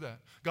will do that.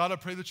 God, I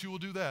pray that you will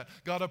do that.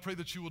 God, I pray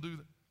that you will do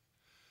that.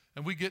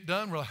 And we get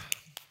done, we're like,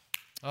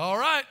 all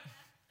right.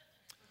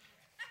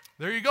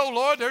 There you go,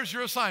 Lord. There's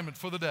your assignment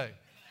for the day.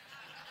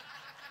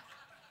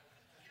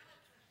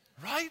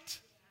 Right?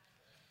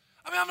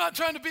 I mean,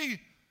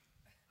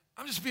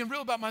 I'm just being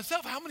real about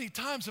myself. How many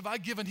times have I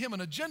given him an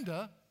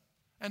agenda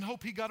and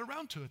hope he got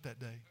around to it that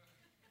day?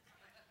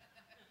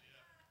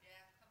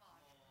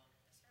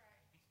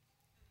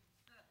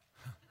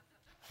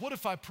 What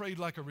if I prayed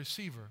like a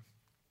receiver?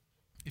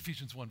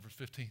 Ephesians 1, verse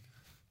 15.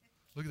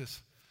 Look at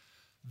this.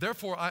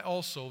 Therefore, I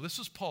also, this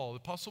is Paul, the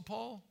Apostle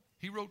Paul.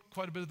 He wrote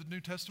quite a bit of the New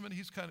Testament.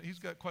 He's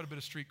got quite a bit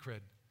of street cred.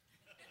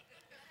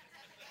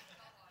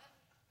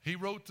 He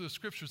wrote the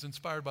scriptures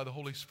inspired by the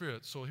Holy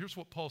Spirit. So here's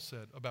what Paul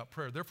said about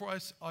prayer. Therefore,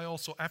 I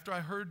also, after I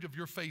heard of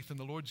your faith in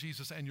the Lord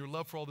Jesus and your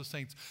love for all the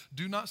saints,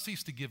 do not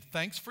cease to give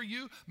thanks for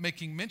you,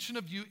 making mention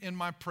of you in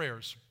my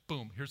prayers.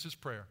 Boom, here's his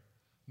prayer.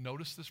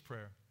 Notice this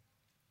prayer.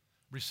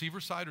 Receiver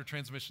side or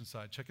transmission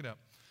side? Check it out.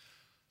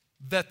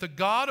 That the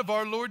God of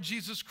our Lord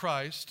Jesus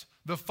Christ,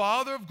 the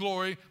Father of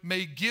glory,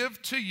 may give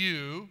to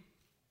you.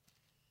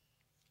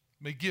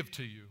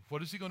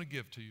 What is he going to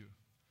give to you?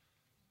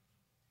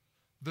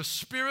 The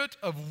spirit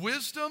of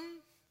wisdom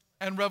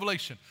and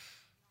revelation.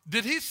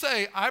 Did he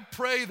say, I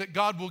pray that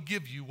God will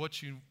give you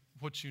what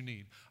you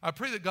need? I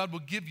pray that God will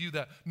give you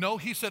that. No,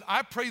 he said,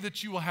 I pray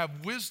that you will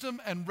have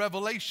wisdom and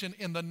revelation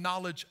in the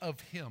knowledge of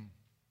him.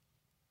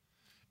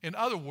 In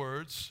other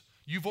words,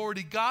 you've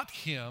already got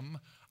him.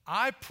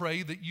 I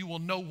pray that you will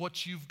know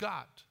what you've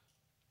got,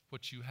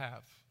 what you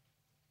have.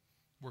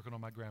 Working on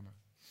my grammar.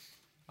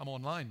 I'm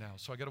online now,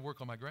 so I got to work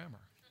on my grammar.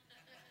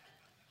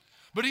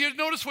 But you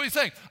notice what he's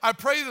saying. I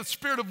pray the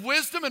spirit of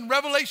wisdom and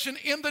revelation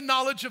in the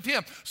knowledge of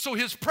him. So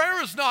his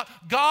prayer is not,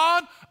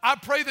 God, I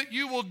pray that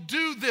you will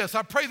do this.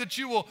 I pray that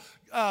you will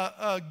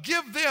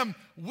give them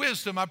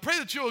wisdom. I pray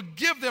that you will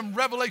give them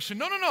revelation.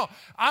 No.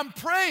 I'm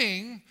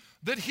praying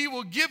that he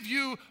will give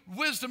you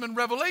wisdom and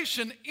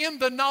revelation in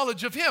the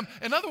knowledge of him.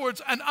 In other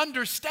words, an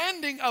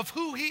understanding of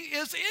who he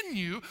is in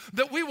you,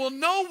 that we will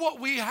know what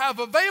we have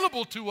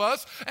available to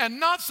us and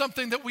not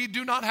something that we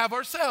do not have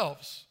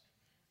ourselves.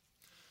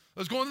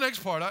 Let's go on to the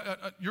next part.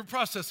 You're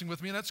processing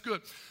with me, and that's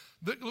good.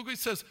 Look what he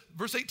says,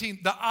 verse 18,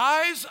 the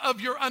eyes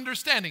of your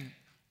understanding.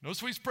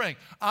 Notice what he's praying.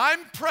 I'm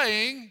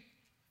praying,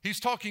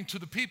 he's talking to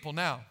the people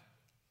now.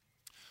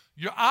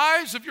 Your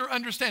eyes of your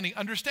understanding.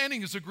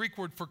 Understanding is a Greek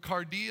word for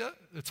cardia.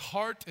 It's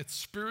heart, it's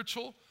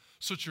spiritual.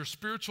 So it's your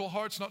spiritual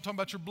heart. It's not talking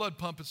about your blood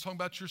pump. It's talking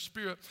about your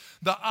spirit.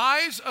 The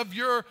eyes of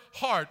your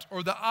heart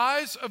or the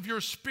eyes of your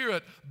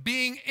spirit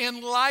being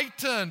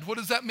enlightened. What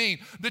does that mean?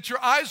 That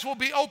your eyes will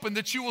be open,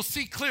 that you will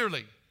see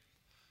clearly.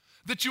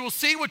 That you will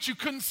see what you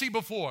couldn't see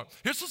before.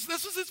 This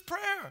is his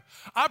prayer.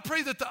 I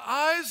pray that the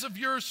eyes of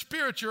your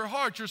spirit, your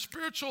heart, your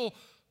spiritual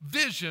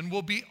vision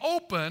will be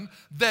open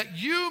that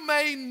you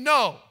may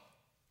know.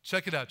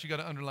 Check it out. You got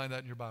to underline that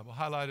in your Bible.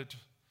 Highlight it,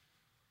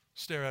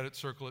 stare at it,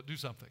 circle it, do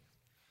something.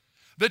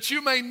 That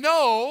you may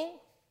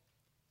know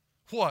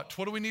what?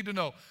 What do we need to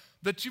know?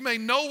 That you may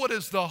know what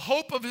is the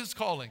hope of his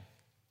calling.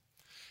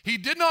 He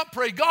did not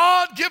pray,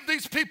 God, give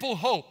these people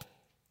hope.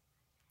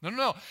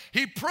 No.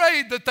 He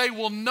prayed that they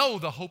will know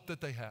the hope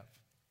that they have.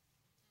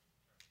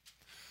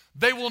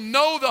 They will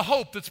know the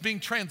hope that's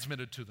being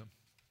transmitted to them.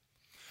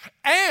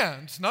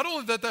 And not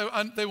only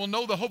that they will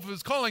know the hope of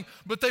his calling,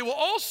 but they will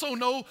also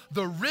know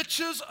the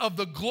riches of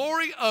the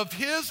glory of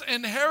his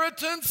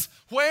inheritance.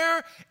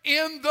 Where?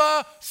 In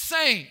the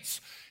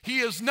saints. He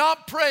is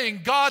not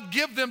praying, God,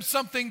 give them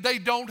something they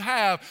don't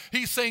have.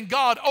 He's saying,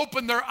 God,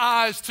 open their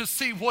eyes to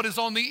see what is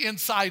on the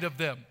inside of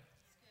them.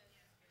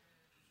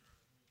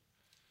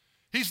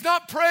 He's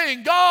not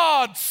praying,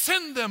 God,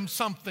 send them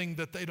something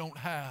that they don't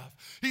have.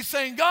 He's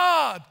saying,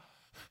 God,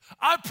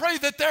 I pray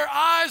that their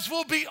eyes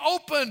will be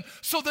open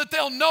so that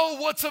they'll know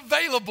what's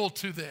available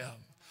to them.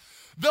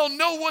 They'll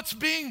know what's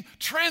being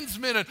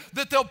transmitted,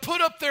 that they'll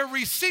put up their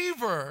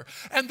receiver.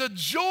 And the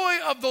joy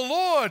of the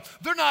Lord,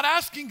 they're not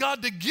asking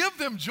God to give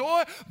them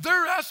joy.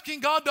 They're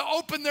asking God to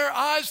open their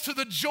eyes to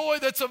the joy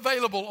that's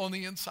available on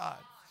the inside.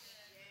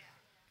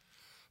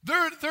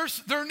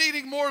 They're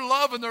needing more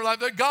love in their life.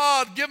 That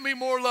God, give me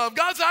more love.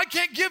 God says, I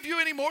can't give you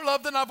any more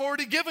love than I've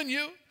already given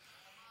you.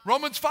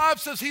 Romans 5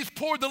 says he's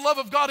poured the love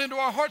of God into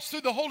our hearts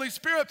through the Holy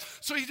Spirit.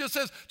 So he just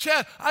says,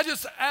 Chad, I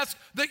just ask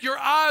that your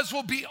eyes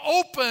will be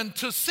open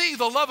to see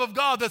the love of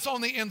God that's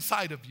on the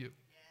inside of you.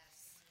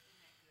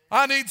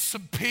 I need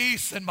some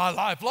peace in my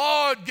life.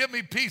 Lord, give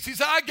me peace. He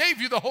said, I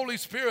gave you the Holy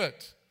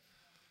Spirit.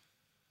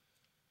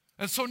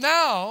 And so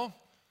now,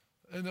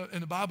 in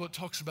the Bible, it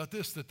talks about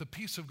this, that the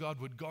peace of God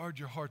would guard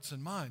your hearts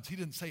and minds. He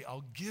didn't say,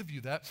 I'll give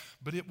you that,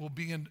 but it will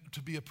begin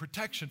to be a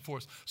protection for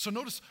us. So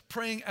notice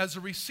praying as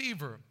a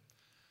receiver.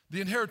 The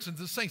inheritance of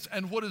the saints.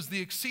 And what is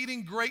the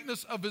exceeding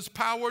greatness of his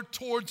power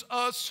towards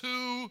us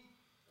who?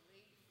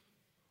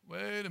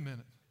 Wait a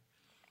minute.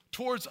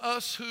 Towards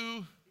us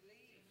who?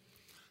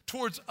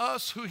 Towards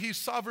us who he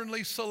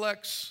sovereignly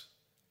selects.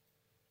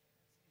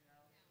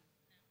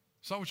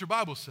 It's not what your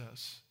Bible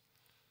says,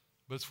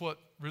 but it's what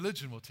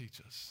religion will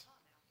teach us.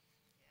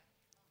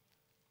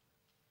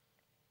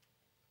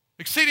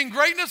 Exceeding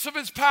greatness of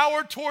his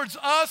power towards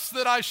us,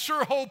 that I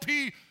sure hope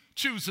he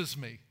chooses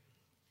me.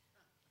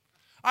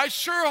 I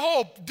sure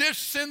hope Dish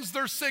sends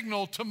their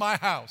signal to my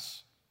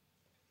house.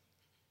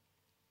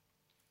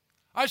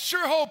 I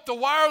sure hope the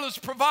wireless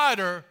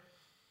provider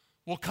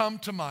will come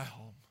to my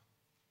home.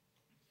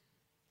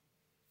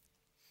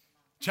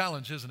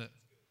 Challenge, isn't it?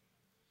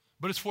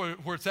 But it's where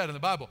it's at in the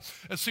Bible.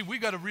 And see, we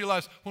got to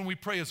realize when we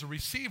pray as a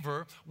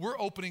receiver, we're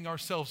opening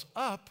ourselves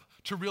up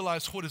to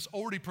realize what is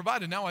already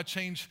provided. Now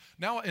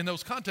in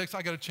those contexts,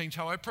 I got to change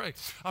how I pray.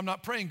 I'm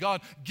not praying,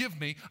 God, give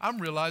me. I'm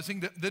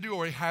realizing that He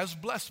already has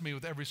blessed me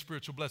with every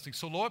spiritual blessing.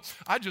 So Lord,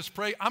 I just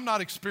pray, I'm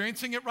not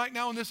experiencing it right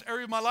now in this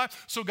area of my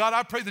life. So God,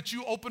 I pray that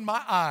you open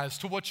my eyes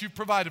to what you've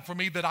provided for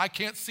me that I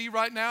can't see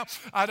right now.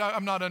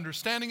 I'm not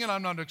understanding it.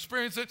 I'm not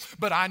experiencing it,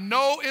 but I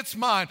know it's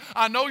mine.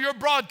 I know you're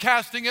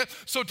broadcasting it.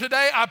 So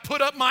today I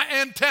put up my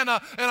antenna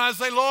and I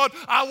say, Lord,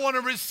 I want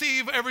to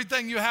receive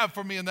everything you have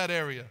for me in that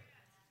area.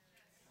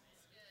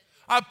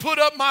 I put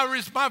up my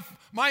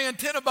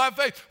antenna by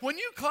faith. When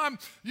you climb,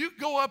 you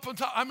go up on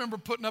top. I remember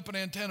putting up an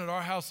antenna at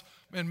our house,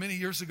 many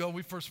years ago.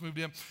 We first moved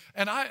in,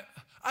 and I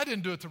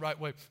didn't do it the right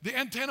way. The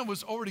antenna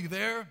was already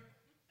there,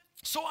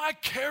 so I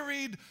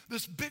carried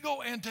this big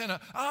old antenna.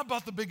 I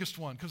bought the biggest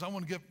one because I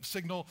want to get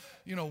signal,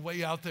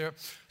 way out there.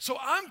 So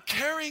I'm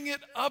carrying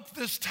it up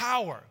this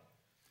tower.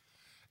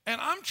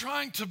 And I'm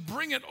trying to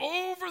bring it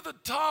over the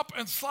top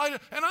and slide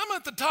it. And I'm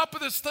at the top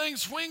of this thing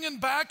swinging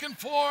back and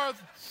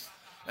forth.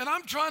 And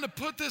I'm trying to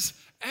put this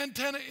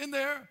antenna in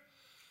there.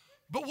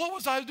 But what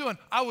was I doing?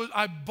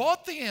 I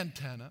bought the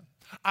antenna.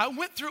 I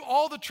went through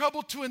all the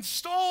trouble to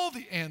install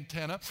the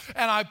antenna,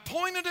 and I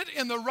pointed it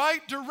in the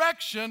right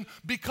direction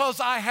because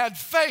I had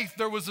faith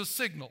there was a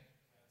signal.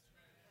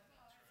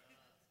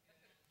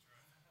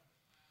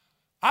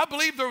 I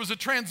believe there was a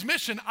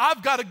transmission.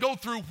 I've got to go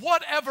through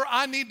whatever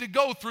I need to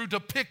go through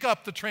to pick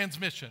up the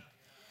transmission.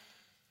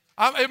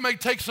 It may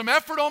take some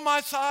effort on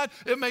my side.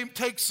 It may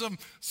take some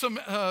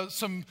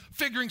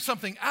figuring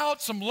something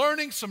out, some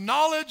learning, some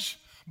knowledge.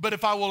 But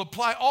if I will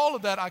apply all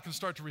of that, I can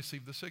start to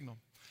receive the signal.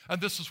 And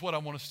this is what I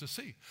want us to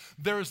see.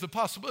 There is the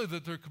possibility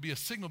that there could be a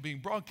signal being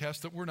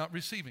broadcast that we're not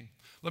receiving.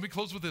 Let me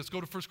close with this. Go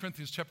to 1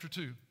 Corinthians chapter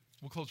 2.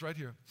 We'll close right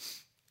here.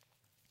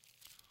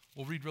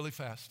 We'll read really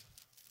fast.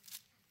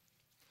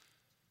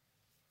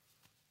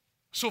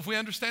 So if we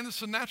understand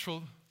this is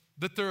natural,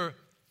 that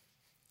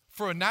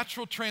for a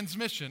natural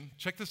transmission,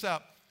 check this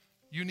out,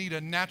 you need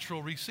a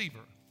natural receiver.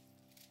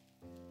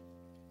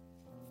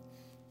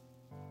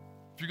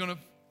 If you're going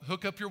to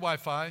hook up your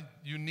Wi-Fi,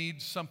 you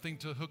need something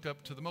to hook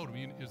up to the modem.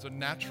 It's a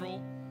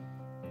natural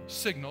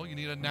signal. You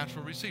need a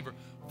natural receiver.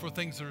 For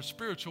things that are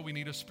spiritual, we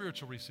need a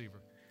spiritual receiver.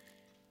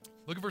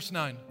 Look at verse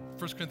 9,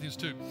 1 Corinthians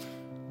 2.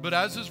 But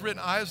as is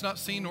written, eye has not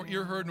seen, nor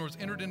ear heard, nor has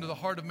entered into the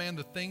heart of man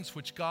the things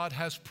which God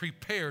has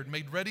prepared,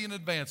 made ready in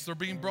advance. They're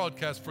being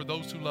broadcast for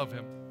those who love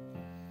him.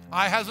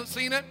 Eye hasn't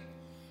seen it.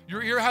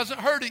 Your ear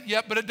hasn't heard it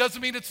yet, but it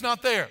doesn't mean it's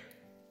not there.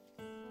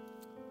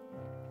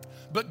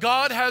 But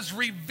God has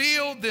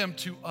revealed them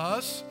to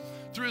us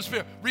through his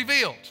Spirit.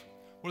 Revealed.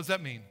 What does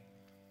that mean?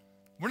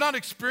 We're not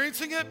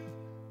experiencing it,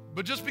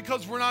 but just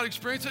because we're not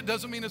experiencing it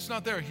doesn't mean it's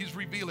not there. He's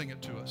revealing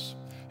it to us.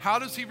 How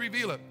does he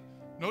reveal it?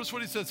 Notice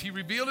what he says. He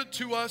revealed it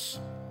to us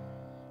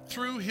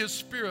through his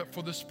Spirit.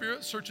 For the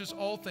Spirit searches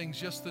all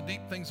things, yes, the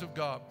deep things of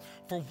God.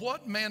 For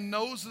what man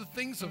knows the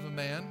things of a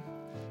man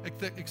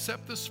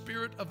except the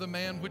spirit of the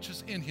man which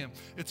is in him?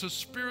 It's a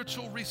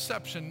spiritual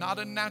reception, not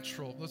a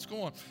natural. Let's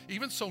go on.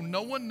 Even so,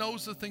 no one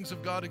knows the things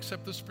of God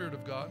except the Spirit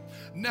of God.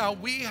 Now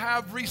we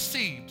have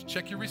received,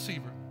 check your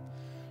receiver.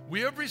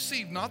 We have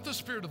received not the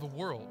spirit of the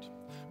world,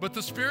 but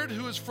the Spirit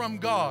who is from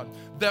God,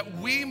 that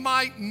we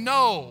might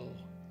know.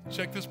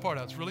 Check this part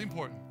out, it's really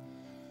important.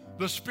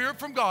 The Spirit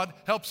from God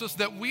helps us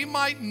that we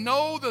might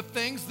know the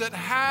things that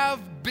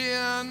have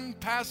been,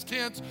 past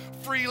tense,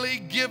 freely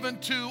given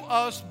to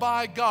us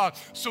by God.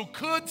 So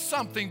could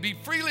something be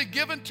freely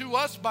given to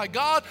us by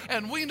God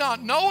and we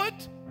not know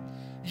it?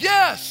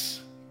 Yes,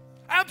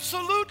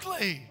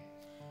 absolutely.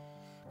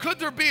 Could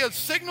there be a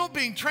signal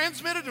being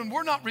transmitted and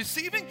we're not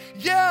receiving?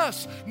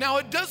 Yes. Now,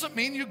 it doesn't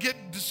mean you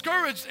get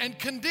discouraged and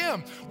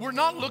condemned. We're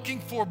not looking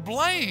for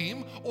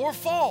blame or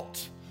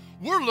fault.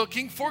 We're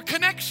looking for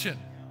connection.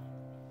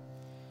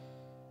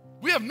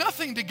 We have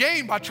nothing to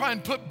gain by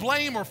trying to put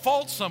blame or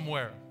fault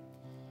somewhere.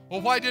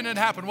 Well, why didn't it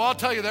happen? Well, I'll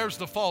tell you, there's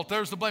the fault,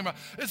 there's the blame.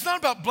 It's not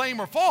about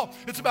blame or fault.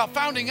 It's about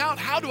finding out,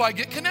 how do I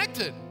get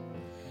connected?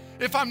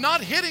 If I'm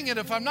not hitting it,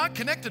 if I'm not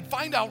connected,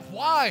 find out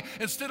why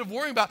instead of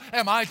worrying about,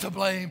 am I to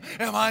blame?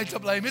 Am I to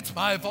blame? It's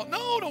my fault.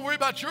 No, don't worry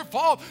about your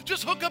fault.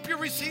 Just hook up your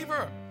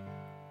receiver.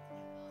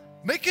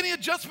 Make any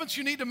adjustments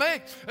you need to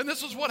make. And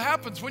this is what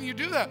happens when you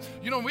do that.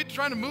 You know, we're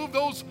trying to move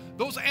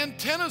those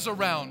antennas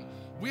around.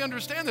 We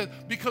understand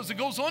that because it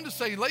goes on to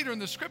say later in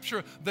the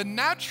scripture, the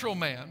natural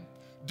man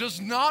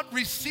does not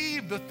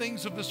receive the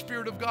things of the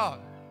Spirit of God,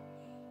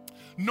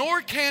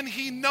 nor can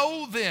he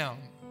know them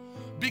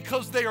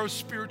because they are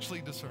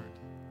spiritually discerned.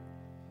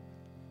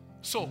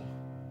 So,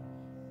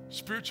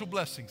 spiritual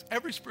blessings,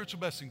 every spiritual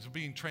blessings are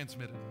being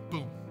transmitted.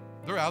 Boom.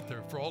 They're out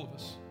there for all of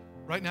us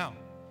right now.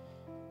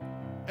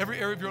 Every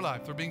area of your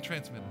life, they're being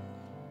transmitted.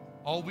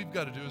 All we've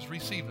got to do is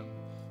receive them.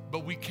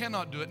 But we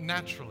cannot do it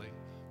naturally.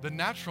 The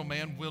natural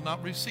man will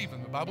not receive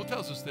them. The Bible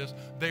tells us this.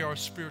 They are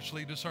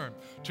spiritually discerned.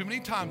 Too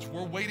many times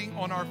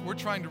we're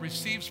trying to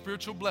receive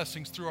spiritual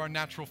blessings through our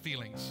natural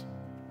feelings.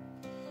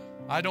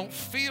 I don't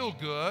feel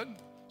good,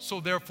 so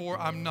therefore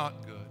I'm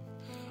not good.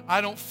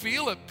 I don't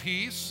feel at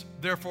peace,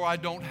 therefore I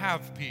don't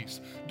have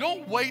peace.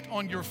 Don't wait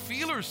on your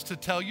feelers to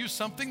tell you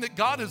something that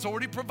God has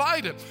already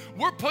provided.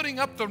 We're putting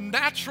up the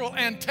natural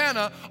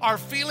antenna, our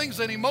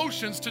feelings and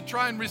emotions, to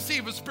try and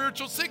receive a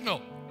spiritual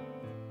signal.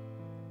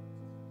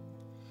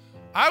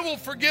 I will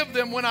forgive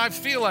them when I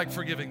feel like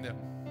forgiving them.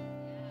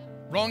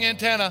 Wrong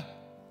antenna.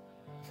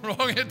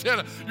 Wrong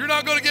antenna. You're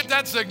not going to get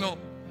that signal.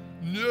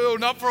 No,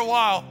 not for a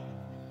while.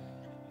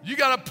 You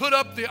got to put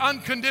up the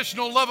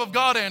unconditional love of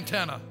God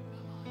antenna.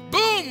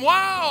 Boom,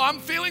 wow, I'm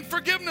feeling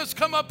forgiveness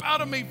come up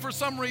out of me for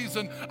some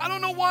reason. I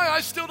don't know why,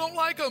 I still don't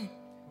like them.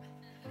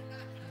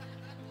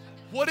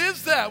 What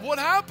is that? What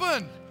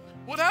happened?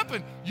 What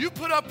happened? You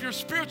put up your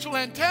spiritual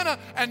antenna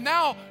and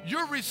now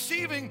you're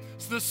receiving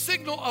the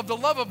signal of the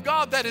love of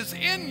God that is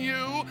in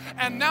you,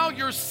 and now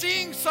you're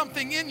seeing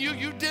something in you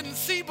you didn't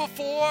see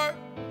before.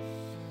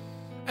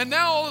 And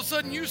now all of a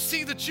sudden you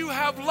see that you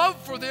have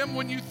love for them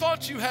when you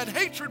thought you had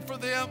hatred for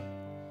them.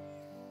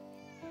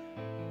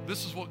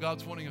 This is what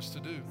God's wanting us to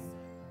do.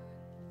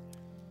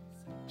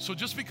 So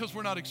just because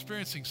we're not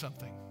experiencing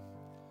something,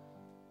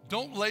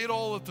 don't lay it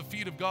all at the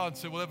feet of God and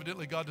say, well,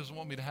 evidently God doesn't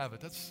want me to have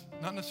it. That's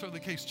not necessarily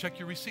the case. Check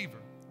your receiver.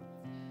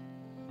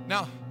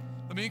 Now,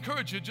 Let me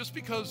encourage you, just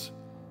because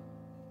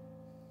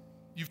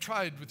you've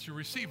tried with your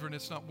receiver and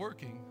it's not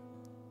working,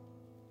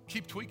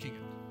 keep tweaking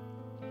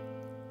it.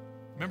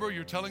 Remember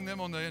you're telling them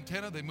on the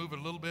antenna, they move it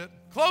a little bit.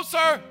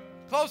 Closer,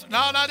 closer.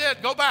 No, not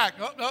it. Go back.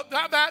 No, no,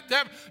 not that.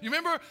 You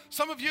remember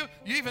some of you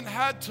even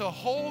had to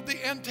hold the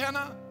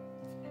antenna?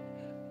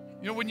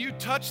 You know, when you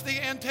touch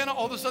the antenna,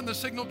 all of a sudden the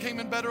signal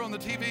came in better on the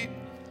TV.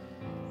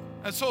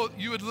 And so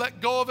you would let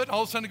go of it,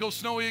 all of a sudden it goes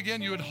snowy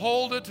again. You would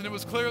hold it and it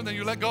was clear, and then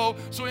you let go.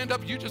 So end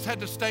up you just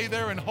had to stay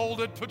there and hold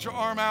it, put your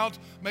arm out,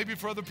 maybe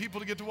for other people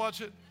to get to watch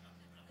it.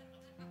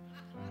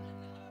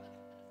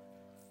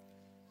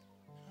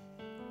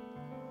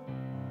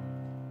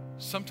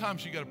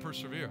 Sometimes you got to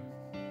persevere.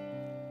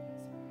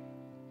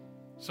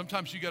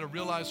 Sometimes you got to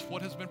realize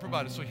what has been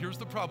provided. So here's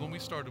the problem we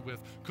started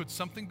with. Could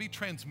something be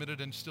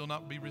transmitted and still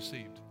not be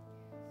received?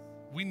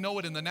 We know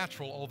it in the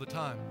natural all the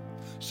time.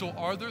 So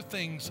are there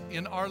things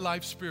in our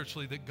life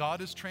spiritually that God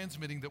is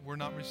transmitting that we're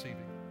not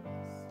receiving?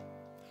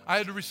 I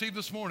had to receive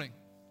this morning.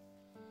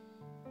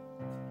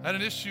 I had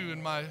an issue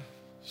in my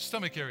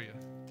stomach area.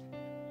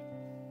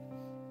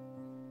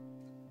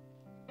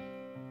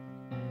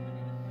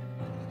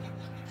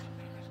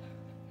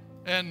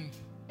 And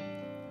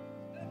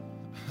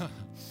I'm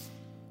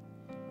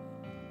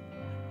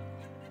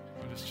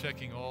just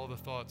checking all the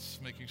thoughts,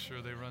 making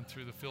sure they run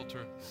through the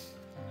filter.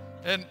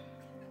 And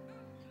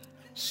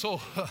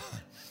so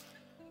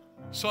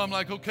I'm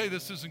like, okay,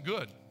 this isn't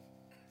good.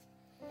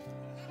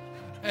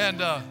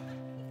 And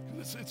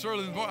it's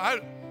early in the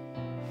morning.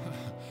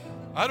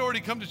 I'd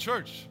already come to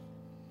church.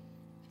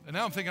 And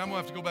now I'm thinking I'm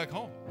going to have to go back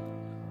home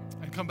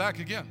and come back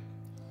again.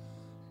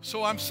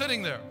 So I'm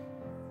sitting there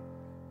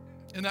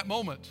in that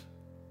moment.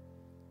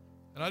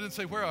 And I didn't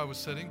say where I was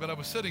sitting, but I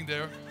was sitting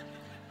there.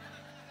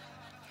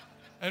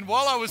 And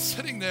while I was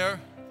sitting there,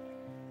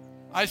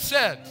 I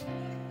said,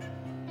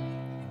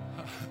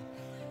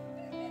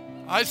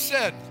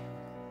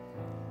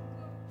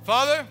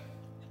 Father,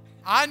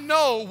 I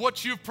know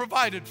what you've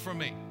provided for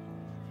me.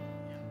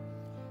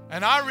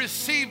 And I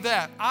receive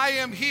that. I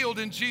am healed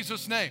in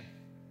Jesus' name.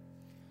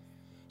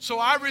 So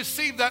I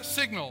receive that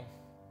signal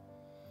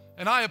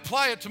and I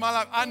apply it to my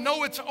life. I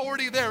know it's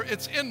already there.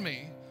 It's in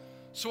me.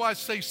 So I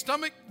say,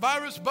 stomach,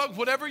 virus, bug,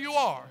 whatever you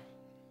are,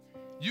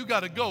 you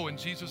got to go in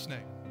Jesus' name.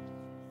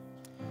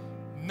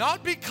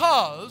 Not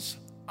because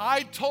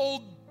I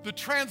told the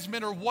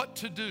transmitter what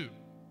to do.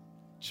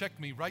 Check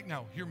me right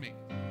now. Hear me.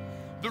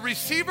 The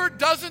receiver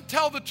doesn't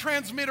tell the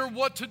transmitter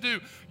what to do.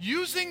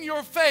 Using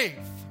your faith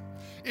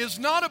is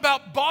not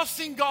about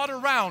bossing God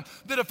around,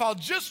 that if I'll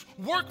just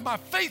work my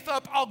faith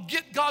up, I'll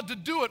get God to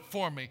do it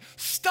for me.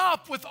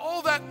 Stop with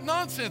all that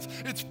nonsense.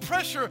 It's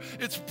pressure.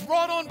 It's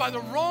brought on by the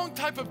wrong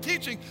type of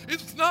teaching.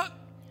 It's not,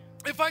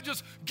 if I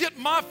just get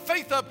my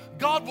faith up,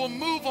 God will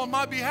move on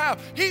my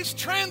behalf. He's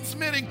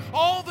transmitting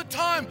all the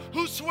time,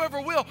 whosoever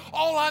will.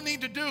 All I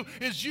need to do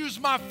is use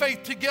my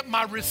faith to get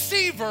my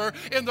receiver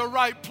in the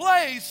right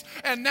place,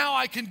 and now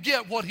I can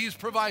get what He's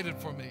provided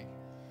for me.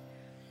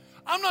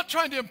 I'm not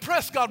trying to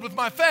impress God with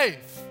my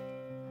faith.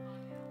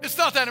 It's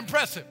not that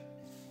impressive.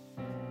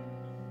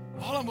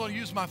 All I'm going to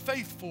use my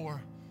faith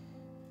for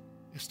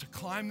is to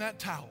climb that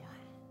tower,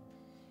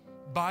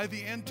 buy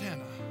the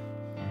antenna,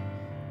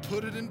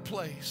 put it in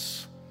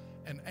place,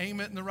 and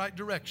aim it in the right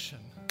direction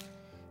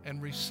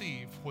and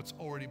receive what's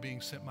already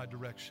being sent my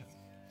direction.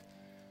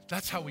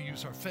 That's how we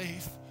use our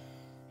faith.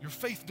 Your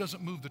faith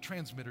doesn't move the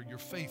transmitter. Your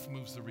faith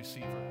moves the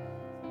receiver.